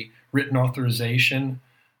have a written authorization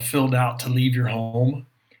filled out to leave your home.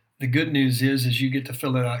 The good news is you get to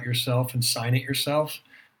fill it out yourself and sign it yourself.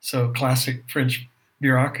 So classic French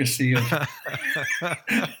bureaucracy of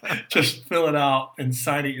just fill it out and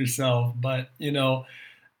sign it yourself. But,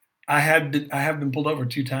 I have been pulled over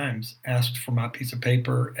 2 times, asked for my piece of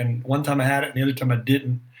paper. And one time I had it and the other time I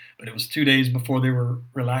didn't. But it was 2 days before they were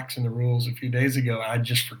relaxing the rules a few days ago. I'd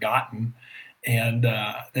just forgotten. And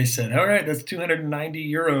they said, all right, that's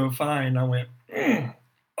 €290 fine. I went,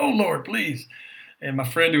 oh, Lord, please. And my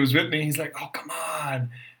friend who was with me, he's like, oh, come on.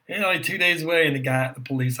 It's only 2 days away. And the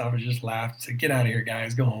police officer just laughed and said, get out of here,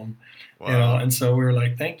 guys, go home. Wow. And so we were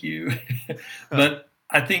like, thank you. But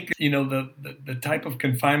I think, the type of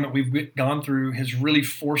confinement we've gone through has really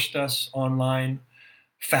forced us online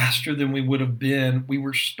faster than we would have been. We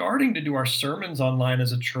were starting to do our sermons online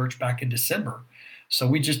as a church back in December. So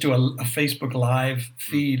we just do a Facebook Live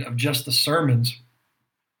feed of just the sermons,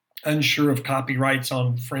 unsure of copyrights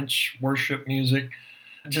on French worship music,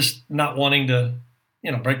 just not wanting to,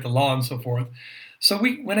 break the law and so forth. So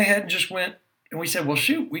we went ahead and just went, and we said, well,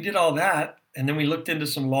 shoot, we did all that. And then we looked into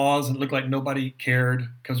some laws, and it looked like nobody cared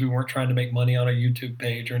because we weren't trying to make money on a YouTube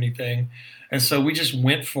page or anything. And so we just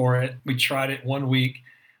went for it. We tried it 1 week.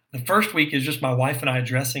 The first week is just my wife and I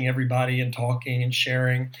addressing everybody and talking and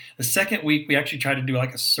sharing. The second week, we actually tried to do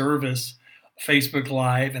like a service Facebook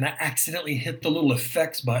Live, and I accidentally hit the little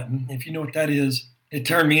effects button. If you know what that is, it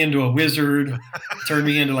turned me into a wizard, it turned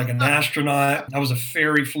me into like an astronaut. I was a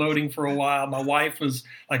fairy floating for a while. My wife was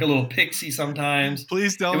like a little pixie sometimes.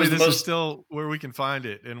 Please tell me this is still where we can find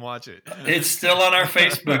it and watch it. It's still on our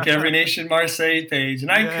Facebook, Every Nation Marseille page. And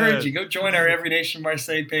I encourage you, go join our Every Nation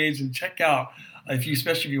Marseille page and check out,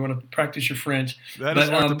 especially if you want to practice your French. That is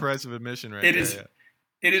worth the price of admission right there.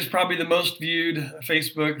 It is probably the most viewed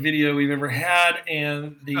Facebook video we've ever had.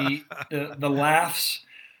 And the laughs,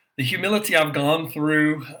 the humility I've gone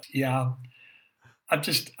through,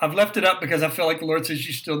 I've left it up because I feel like the Lord says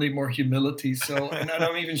you still need more humility. So, and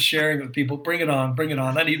I'm even sharing it with people. Bring it on.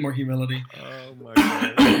 I need more humility. Oh my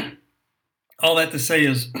God. All that to say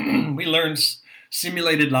is we learned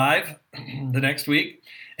simulated live the next week.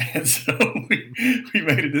 And so we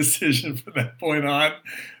made a decision from that point on.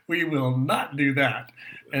 We will not do that.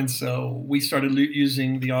 And so we started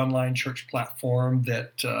using the online church platform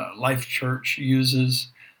that Life Church uses.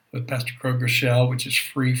 with Pastor Craig Rochelle, which is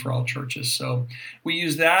free for all churches. So we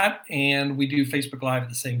use that, and we do Facebook Live at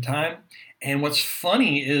the same time. And what's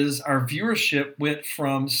funny is our viewership went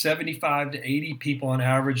from 75 to 80 people on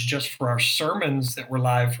average just for our sermons that were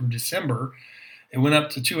live from December. It went up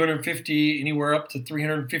to 250, anywhere up to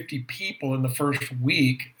 350 people in the first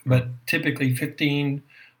week, but typically 15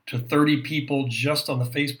 to 30 people just on the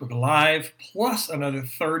Facebook Live, plus another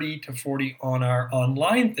 30 to 40 on our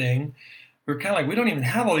online thing. We're kind of like, we don't even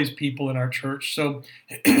have all these people in our church. So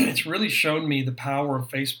it's really shown me the power of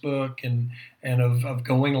Facebook and of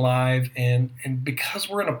going live. And because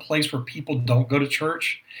we're in a place where people don't go to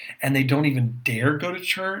church and they don't even dare go to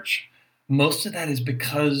church, most of that is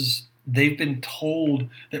because they've been told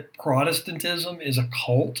that Protestantism is a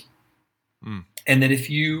cult. And that if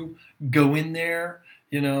you go in there,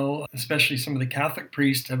 especially some of the Catholic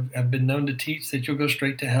priests have been known to teach that you'll go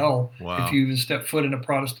straight to hell if you even step foot in a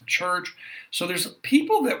Protestant church. So there's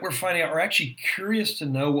people that we're finding out are actually curious to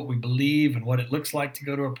know what we believe and what it looks like to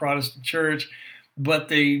go to a Protestant church, but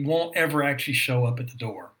they won't ever actually show up at the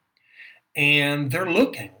door. And they're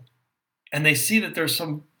looking, and they see that there's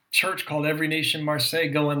some church called Every Nation Marseille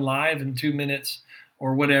going live in 2 minutes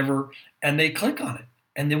or whatever, and they click on it.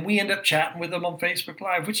 And then we end up chatting with them on Facebook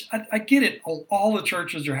Live, which I get it. All the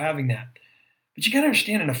churches are having that. But you got to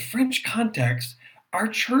understand, in a French context, our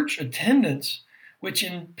church attendance, which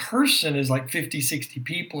in person is like 50, 60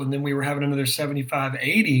 people, and then we were having another 75,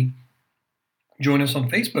 80 join us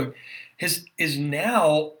on Facebook, is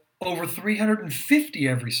now over 350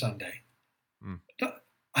 every Sunday.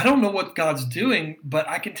 I don't know what God's doing, but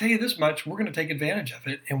I can tell you this much. We're going to take advantage of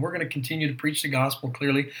it, and we're going to continue to preach the gospel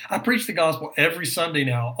clearly. I preach the gospel every Sunday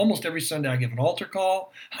now. Almost every Sunday I give an altar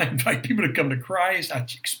call. I invite people to come to Christ. I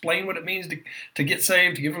explain what it means to get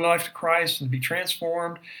saved, to give your life to Christ, and to be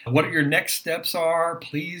transformed. What your next steps are.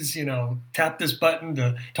 Please, tap this button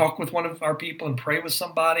to talk with one of our people and pray with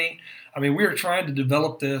somebody. I mean, we are trying to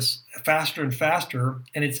develop this faster and faster,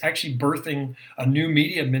 and it's actually birthing a new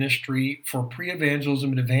media ministry for pre-evangelism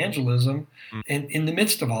and evangelism in the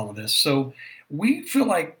midst of all of this. So we feel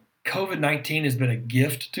like COVID-19 has been a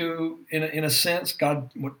gift in a sense.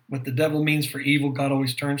 God, what the devil means for evil, God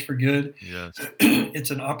always turns for good. Yes.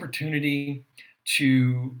 It's an opportunity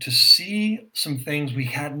to see some things we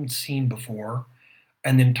hadn't seen before,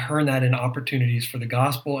 and then turn that into opportunities for the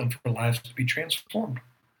gospel and for lives to be transformed.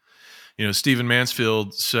 Stephen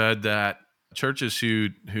Mansfield said that churches who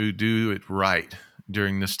do it right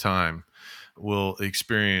during this time will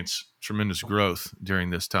experience tremendous growth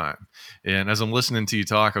during this time. And as I'm listening to you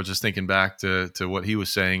talk, I was just thinking back to what he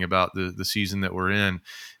was saying about the season that we're in.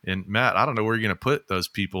 And Matt, I don't know where you're going to put those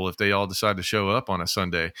people if they all decide to show up on a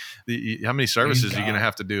Sunday. How many services are you going to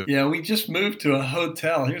have to do? Yeah, we just moved to a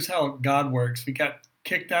hotel. Here's how God works. We got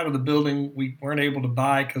kicked out of the building we weren't able to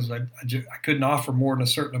buy because I couldn't offer more than a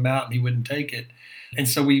certain amount and he wouldn't take it. And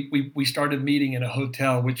so we started meeting in a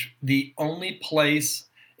hotel, which the only place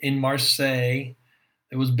in Marseille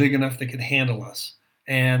that was big enough that could handle us.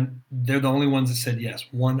 And they're the only ones that said yes,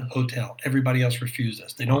 one hotel. Everybody else refused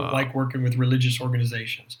us. They don't like working with religious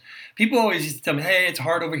organizations. People always used to tell me, hey, it's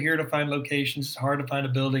hard over here to find locations. It's hard to find a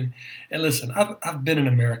building. And listen, I've been an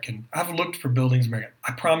American. I've looked for buildings in America.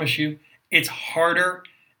 I promise you, it's harder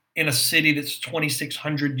in a city that's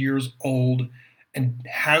 2,600 years old and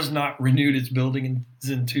has not renewed its building in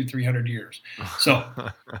 200-300 years. So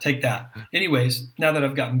take that. Anyways, now that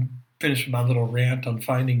I've gotten finished with my little rant on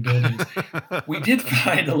finding buildings, we did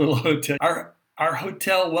find a little hotel. Our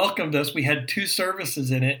hotel welcomed us. We had 2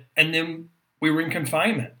 services in it, and then we were in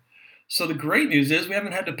confinement. So the great news is we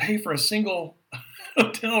haven't had to pay for a single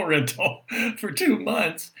hotel rental for 2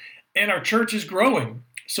 months, and our church is growing.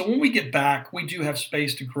 So when we get back, we do have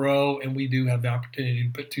space to grow, and we do have the opportunity to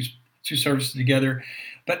put two services together.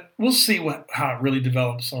 But we'll see how it really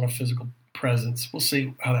develops on a physical presence. We'll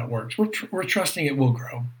see how that works. We're trusting it will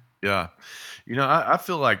grow. Yeah. I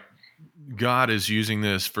feel like God is using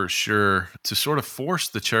this for sure to sort of force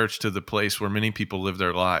the church to the place where many people live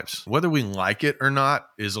their lives. Whether we like it or not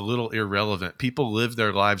is a little irrelevant. People live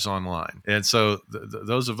their lives online. And so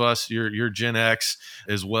those of us, you're Gen X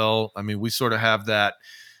as well. I mean, we sort of have that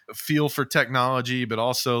feel for technology, but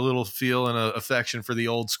also a little feel and affection for the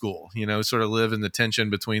old school, sort of live in the tension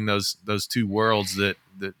between those two worlds that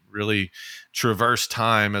really traverse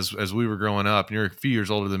time as we were growing up. And you're a few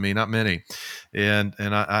years older than me, not many. And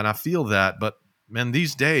I feel that, but man,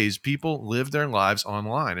 these days people live their lives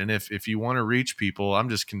online. And if you want to reach people, I'm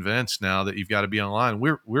just convinced now that you've got to be online.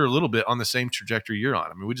 We're a little bit on the same trajectory you're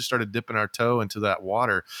on. I mean, we just started dipping our toe into that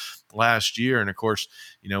water last year. And of course,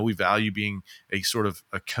 we value being a sort of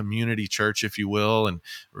a community church, if you will, and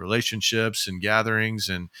relationships and gatherings.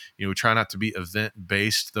 And, we try not to be event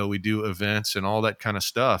based, though we do events and all that kind of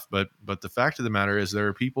stuff. But the fact of the matter is there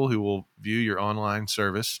are people who will view your online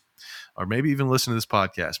service, or maybe even listen to this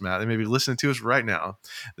podcast, Matt. They may be listening to us right now,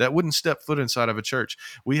 that wouldn't step foot inside of a church.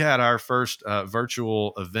 We had our first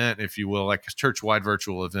virtual event, if you will, like a church-wide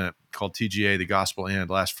virtual event called TGA, The Gospel And,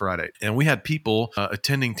 last Friday. And we had people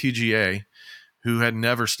attending TGA who had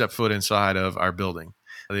never stepped foot inside of our building.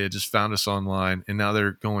 They had just found us online, and now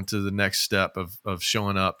they're going to the next step of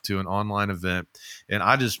showing up to an online event. And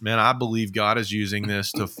I believe God is using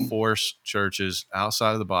this to force churches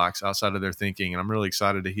outside of the box, outside of their thinking. And I'm really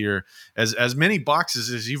excited to hear as many boxes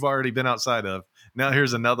as you've already been outside of. Now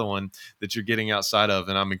here's another one that you're getting outside of,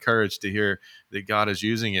 and I'm encouraged to hear that God is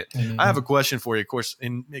using it. Mm-hmm. I have a question for you. Of course,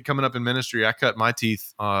 coming up in ministry, I cut my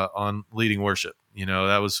teeth on leading worship.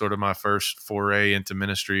 That was sort of my first foray into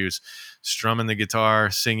ministry, was strumming the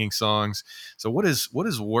guitar, singing songs. So what is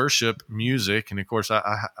worship music? And of course,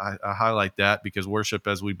 I highlight that because worship,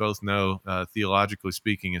 as we both know, theologically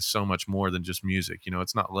speaking, is so much more than just music.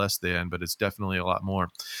 It's not less than, but it's definitely a lot more.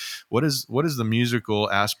 What is the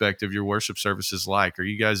musical aspect of your worship services like? Are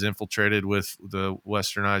you guys infiltrated with the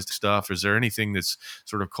westernized stuff? Is there anything that's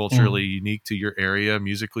sort of culturally unique to your area,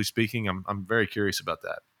 musically speaking? I'm very curious about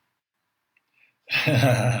that.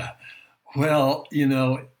 Well,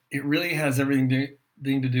 it really has everything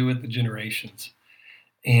to do with the generations.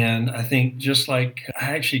 And I think just like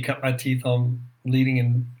I actually cut my teeth on leading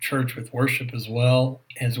in church with worship as well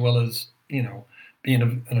as, being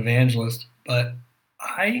an evangelist. But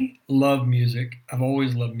I love music. I've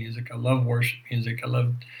always loved music. I love worship music. I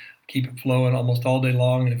love keep it flowing almost all day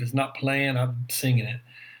long. And if it's not playing, I'm singing it.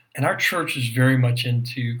 And our church is very much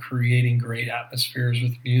into creating great atmospheres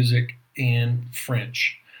with music in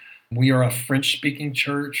French. We are a French-speaking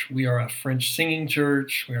church. We are a French singing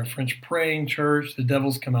church. We are a French praying church. The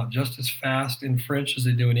devils come out just as fast in French as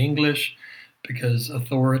they do in English because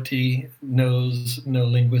authority knows no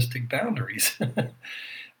linguistic boundaries.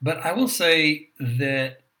 But I will say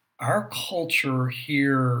that our culture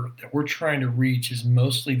here that we're trying to reach is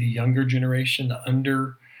mostly the younger generation, the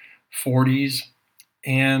under 40s,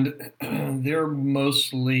 and they're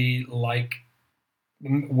mostly like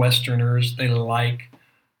Westerners. They like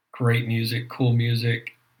great music, cool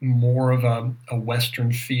music, more of a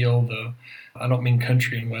Western feel. I don't mean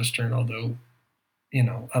country and Western, although,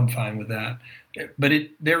 I'm fine with that. But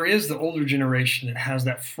there is the older generation that has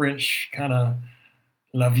that French kind of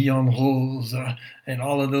La Vie en Rose and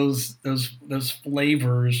all of those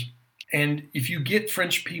flavors. And if you get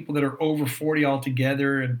French people that are over 40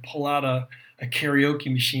 altogether and pull out a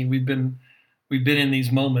karaoke machine, we've been in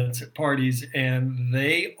these moments at parties, and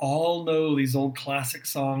they all know these old classic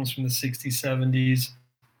songs from the 60s, 70s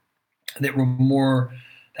that were more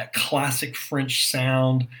that classic French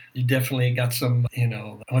sound. You definitely got some,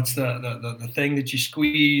 what's the thing that you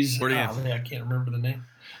squeeze? I can't remember the name.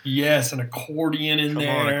 Yes, an accordion in there.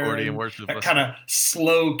 Come on, accordion works with that kind of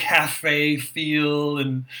slow cafe feel,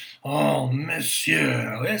 and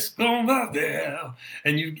monsieur, est-ce qu'on va there?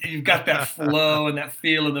 And you've got that flow and that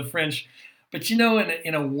feel in the French. But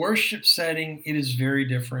in a worship setting, it is very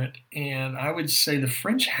different. And I would say the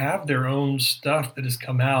French have their own stuff that has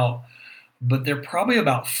come out, but they're probably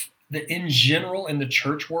in general in the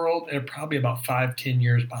church world, they're probably about 5-10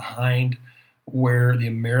 years behind where the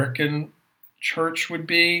American church would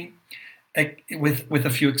be, with a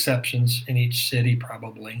few exceptions in each city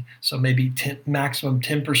probably. So maybe maximum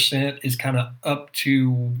 10% is kind of up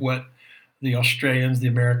to what the Australians, the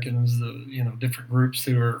Americans, the different groups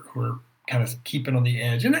who are kind of keeping on the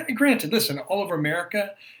edge. And granted, listen, all over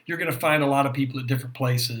America, you're going to find a lot of people at different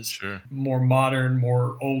places, sure, more modern,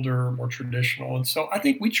 more older, more traditional. And so I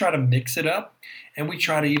think we try to mix it up, and we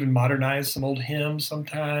try to even modernize some old hymns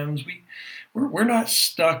sometimes. We're not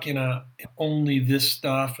stuck in only this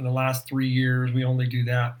stuff in the last 3 years. We only do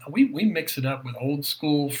that. We mix it up with old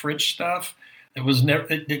school French stuff that was never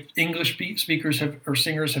that English speakers or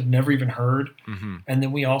singers have never even heard. Mm-hmm. And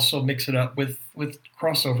then we also mix it up with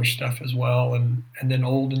crossover stuff as well, and then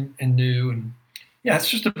old and new. And yeah, it's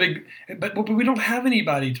just a big. But we don't have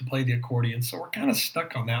anybody to play the accordion, so we're kind of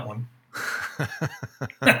stuck on that one.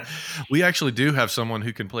 We actually do have someone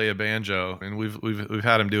who can play a banjo, and we've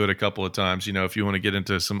had him do it a couple of times. If you want to get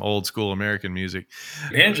into some old school American music,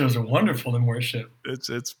 Banjos are wonderful in worship.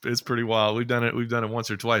 it's pretty wild. We've done it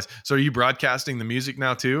once or twice. So are you broadcasting the music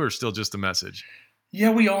now too, or still just the message?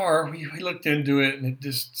 Yeah, we are. We looked into it, and it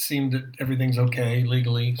just seemed that everything's okay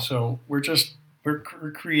legally. So we're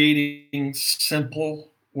creating simple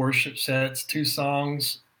worship sets, 2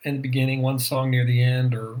 songs in the beginning, 1 song near the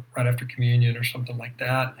end, or right after communion, or something like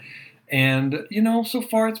that. And so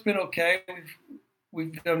far it's been okay.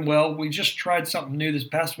 We've done well. We just tried something new this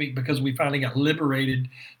past week because we finally got liberated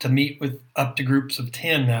to meet with up to groups of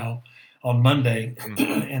 10 now on Monday,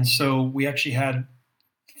 and so we actually had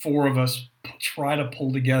 4 of us try to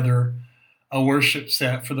pull together a worship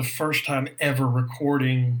set for the first time ever,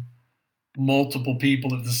 recording multiple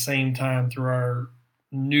people at the same time through our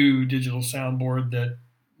new digital soundboard that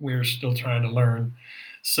we're still trying to learn.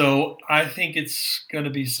 So I think it's going to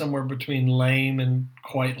be somewhere between lame and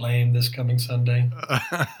quite lame this coming Sunday.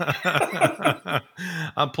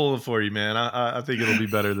 I'm pulling for you, man. I think it'll be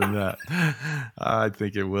better than that. I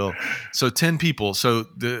think it will. So 10 people. So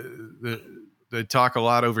they talk a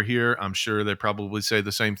lot over here. I'm sure they probably say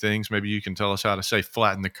the same things. Maybe you can tell us how to say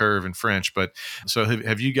flatten the curve in French. But so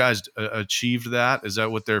have you guys achieved that? Is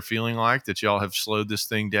that what they're feeling like, that y'all have slowed this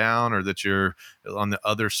thing down, or that you're on the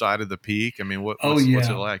other side of the peak? I mean, what's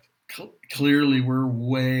it like? Clearly, we're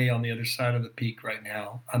way on the other side of the peak right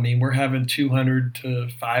now. I mean, we're having 200 to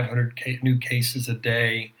 500 new cases a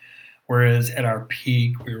day, whereas at our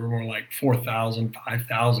peak, we were more like 4,000,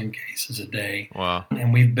 5,000 cases a day. Wow.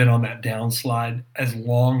 And we've been on that downslide as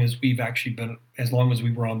long as we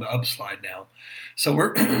were on the upslide now. So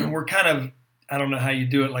we're kind of, I don't know how you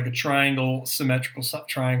do it, like a triangle, symmetrical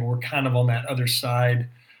triangle. We're kind of on that other side,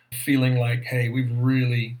 feeling like, hey, we're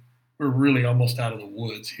really almost out of the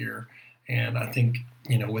woods here. And I think,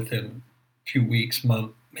 within a few weeks,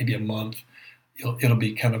 maybe a month, it'll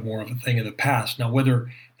be kind of more of a thing of the past. Now,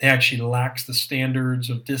 whether they actually lax the standards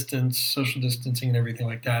of distance, social distancing, and everything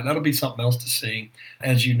like that, that'll be something else to see.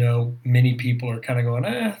 As you know, many people are kind of going,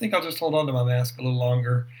 I think I'll just hold on to my mask a little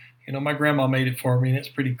longer. My grandma made it for me, and it's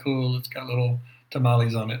pretty cool. It's got little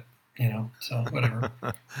tamales on it, so whatever.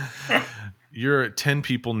 You're at 10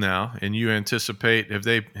 people now, and you anticipate, have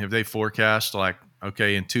they forecast like,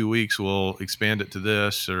 okay, in 2 weeks we'll expand it to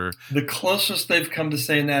this? Or the closest they've come to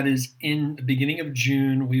saying that is in the beginning of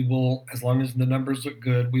June, we will, as long as the numbers look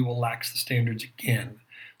good, we will lax the standards again.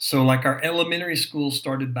 So like our elementary schools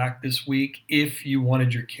started back this week if you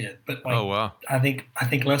wanted your kid. But oh, wow. I think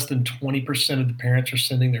less than 20% of the parents are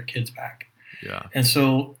sending their kids back. Yeah. And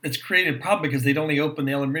so it's created a problem because they'd only open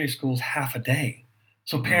the elementary schools half a day.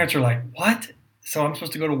 So parents are like, what? So I'm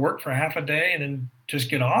supposed to go to work for half a day and then just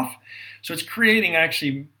get off? So it's creating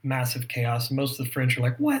actually massive chaos. And most of the French are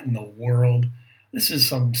like, what in the world? This is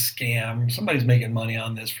some scam. Somebody's making money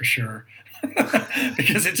on this for sure.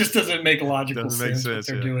 Because it just doesn't make logical sense what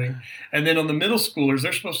they're doing. And then on the middle schoolers,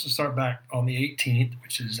 they're supposed to start back on the 18th,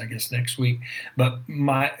 which is, I guess, next week. But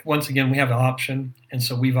once again, we have the option. And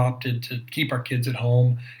so we've opted to keep our kids at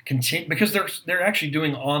home, because they're actually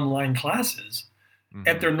doing online classes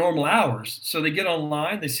at their normal hours. So they get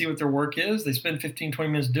online, they see what their work is, they spend 15, 20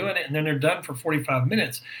 minutes doing it, and then they're done for 45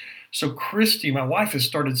 minutes. So Christy, my wife, has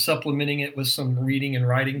started supplementing it with some reading and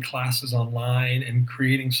writing classes online and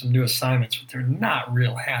creating some new assignments, but they're not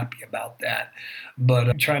real happy about that. But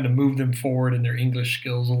I'm trying to move them forward in their English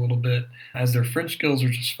skills a little bit. As their French skills are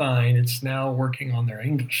just fine, it's now working on their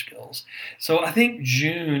English skills. So I think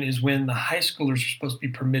June is when the high schoolers are supposed to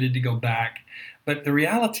be permitted to go back. But the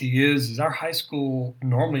reality is our high school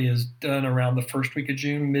normally is done around the first week of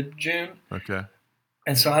June, mid-June. Okay.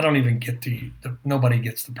 And so I don't even get nobody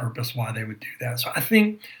gets the purpose why they would do that. So I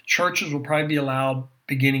think churches will probably be allowed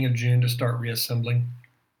beginning of June to start reassembling.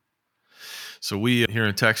 So we here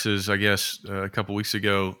in Texas, I guess a couple weeks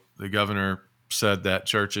ago, the governor said that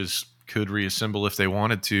churches could reassemble if they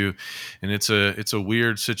wanted to. And it's a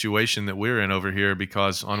weird situation that we're in over here,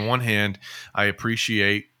 because on one hand, I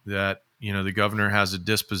appreciate that the governor has a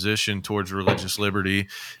disposition towards religious liberty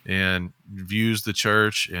and views the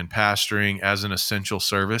church and pastoring as an essential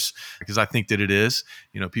service, because I think that it is.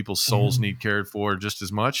 People's souls need cared for just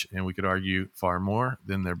as much, and we could argue far more,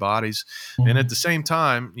 than their bodies. And at the same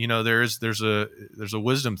time, there's a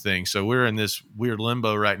wisdom thing. So we're in this weird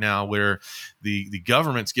limbo right now where the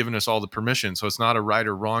government's given us all the permission. So it's not a right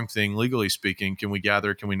or wrong thing, legally speaking. Can we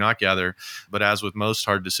gather? Can we not gather? But as with most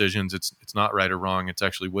hard decisions, it's not right or wrong. It's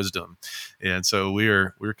actually wisdom. And so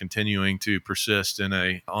we're continuing to persist in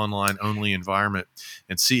a online only family environment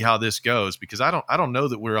and see how this goes, because I don't know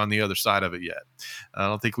that we're on the other side of it yet. I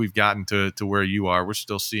don't think we've gotten to where you are. We're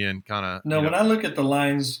still seeing kind of. No, when I look at the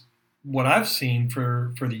lines, what I've seen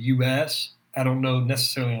for the U.S., I don't know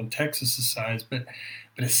necessarily on Texas's size, but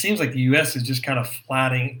it seems like the U.S. is just kind of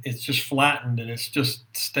flattening. It's just flattened and it's just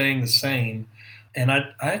staying the same. And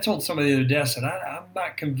I told somebody the other day, I said, I'm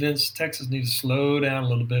not convinced Texas needs to slow down a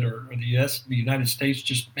little bit, or the United States,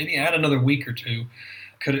 just maybe add another week or two.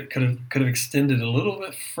 Could have extended a little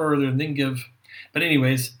bit further and then give. But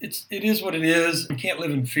anyways, it is what it is. You can't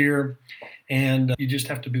live in fear, and you just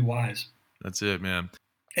have to be wise. That's it, man.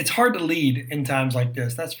 It's hard to lead in times like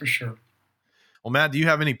this. That's for sure. Well, Matt, do you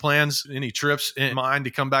have any plans, any trips in mind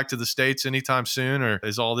to come back to the States anytime soon, or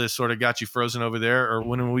is all this sort of got you frozen over there, or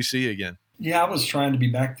when will we see you again? Yeah, I was trying to be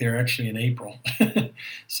back there actually in April.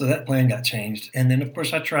 So that plan got changed. And then, of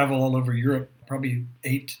course, I travel all over Europe probably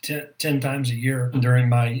 8 to 10 times a year during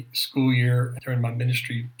my school year, during my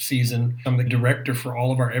ministry season. I'm the director for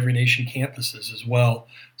all of our Every Nation campuses as well.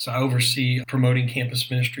 So I oversee promoting campus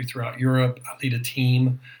ministry throughout Europe. I lead a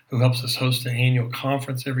team who helps us host an annual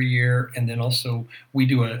conference every year. And then also we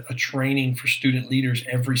do a training for student leaders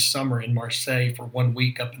every summer in Marseille for 1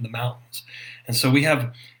 week up in the mountains. And so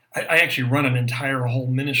I actually run an entire whole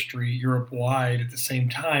ministry Europe-wide at the same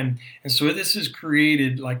time. And so this has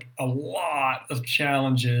created like a lot of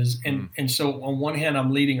challenges. And so on one hand,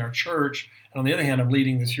 I'm leading our church. And on the other hand, I'm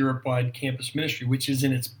leading this Europe-wide campus ministry, which is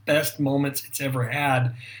in its best moments it's ever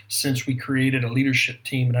had since we created a leadership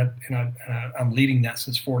team. And I'm leading that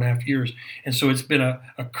since 4.5 years. And so it's been a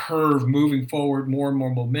curve moving forward, more and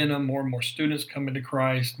more momentum, more and more students coming to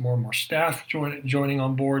Christ, more and more staff joining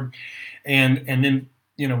on board. And then,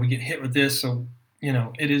 we get hit with this. So,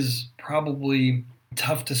 it is probably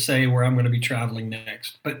tough to say where I'm going to be traveling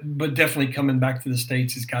next. But definitely coming back to the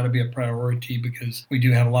States has got to be a priority, because we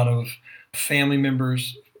do have a lot of family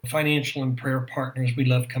members, financial and prayer partners we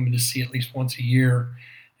love coming to see at least once a year.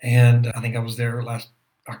 And I think I was there last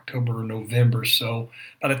October or November. So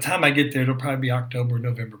by the time I get there, it'll probably be October or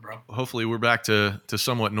November, bro. Hopefully we're back to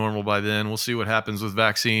somewhat normal by then. We'll see what happens with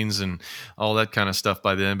vaccines and all that kind of stuff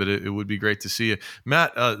by then, but it would be great to see you.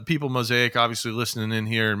 Matt, people Mosaic obviously listening in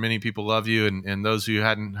here, and many people love you, and those who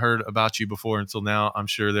hadn't heard about you before until now, I'm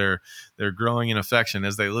sure they're growing in affection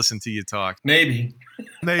as they listen to you talk. Maybe.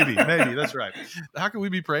 That's right. How can we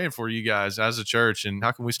be praying for you guys as a church, and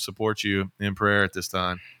how can we support you in prayer at this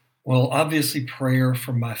time? Well, obviously, prayer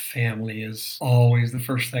for my family is always the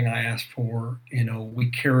first thing I ask for.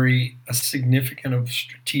 We carry a significant of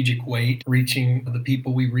strategic weight reaching the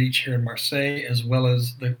people we reach here in Marseille, as well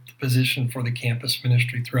as the position for the campus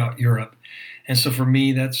ministry throughout Europe. And so for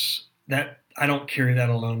me, that's I don't carry that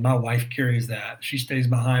alone. My wife carries that. She stays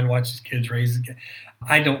behind, watches kids, raises kids.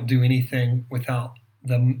 I don't do anything without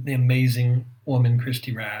the amazing woman,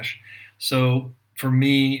 Christy Rash. So for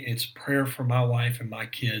me, it's prayer for my wife and my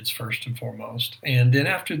kids first and foremost. And then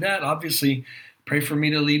after that, obviously, pray for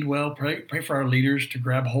me to lead well. Pray for our leaders to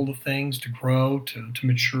grab hold of things, to grow, to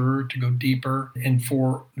mature, to go deeper. And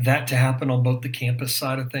for that to happen on both the campus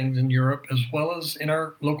side of things in Europe as well as in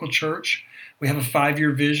our local church. We have a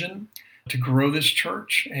 5-year vision to grow this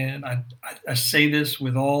church. And I say this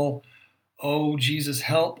with all, Jesus,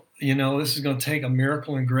 help. This is going to take a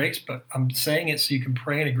miracle and grace, but I'm saying it so you can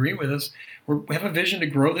pray and agree with us. We have a vision to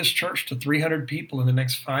grow this church to 300 people in the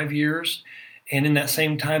next 5 years, and in that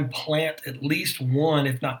same time plant at least 1,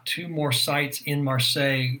 if not 2 more sites in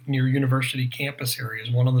Marseille near university campus areas,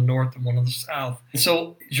 one on the north and one on the south. And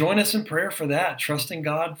so join us in prayer for that, trusting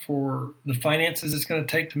God for the finances it's going to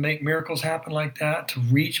take to make miracles happen like that, to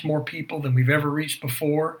reach more people than we've ever reached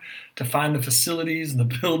before, to find the facilities and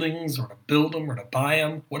the buildings, or to build them or to buy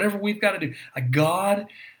them, whatever we've got to do. God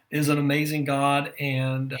is an amazing God,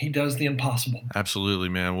 and he does the impossible. Absolutely,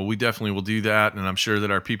 man. Well, we definitely will do that, and I'm sure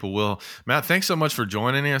that our people will. Matt, thanks so much for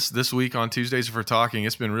joining us this week on Tuesdays for Talking.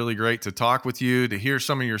 It's been really great to talk with you, to hear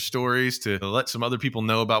some of your stories, to let some other people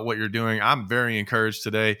know about what you're doing. I'm very encouraged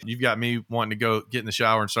today. You've got me wanting to go get in the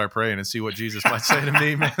shower and start praying and see what Jesus might say to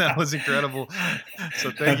me, man. That was incredible.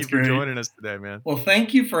 So thank you for joining us today, man. Well,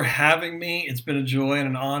 thank you for having me. It's been a joy and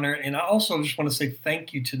an honor. And I also just want to say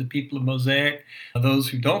thank you to the people of Mosaic, those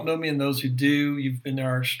who don't know me and those who do. You've been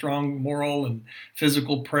our strong moral and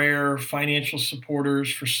physical prayer, financial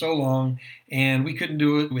supporters for so long, and we couldn't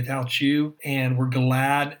do it without you. And we're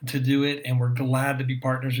glad to do it, and we're glad to be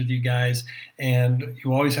partners with you guys. And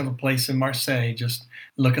you always have a place in Marseille. Just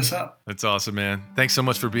look us up. That's awesome, man. Thanks so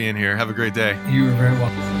much for being here. Have a great day. You are very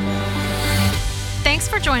welcome. Thanks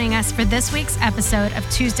for joining us for this week's episode of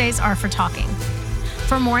Tuesdays Are for Talking.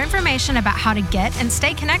 For more information about how to get and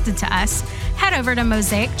stay connected to us, head over to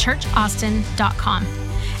mosaicchurchaustin.com.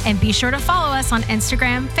 And be sure to follow us on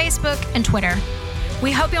Instagram, Facebook, and Twitter.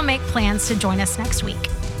 We hope you'll make plans to join us next week.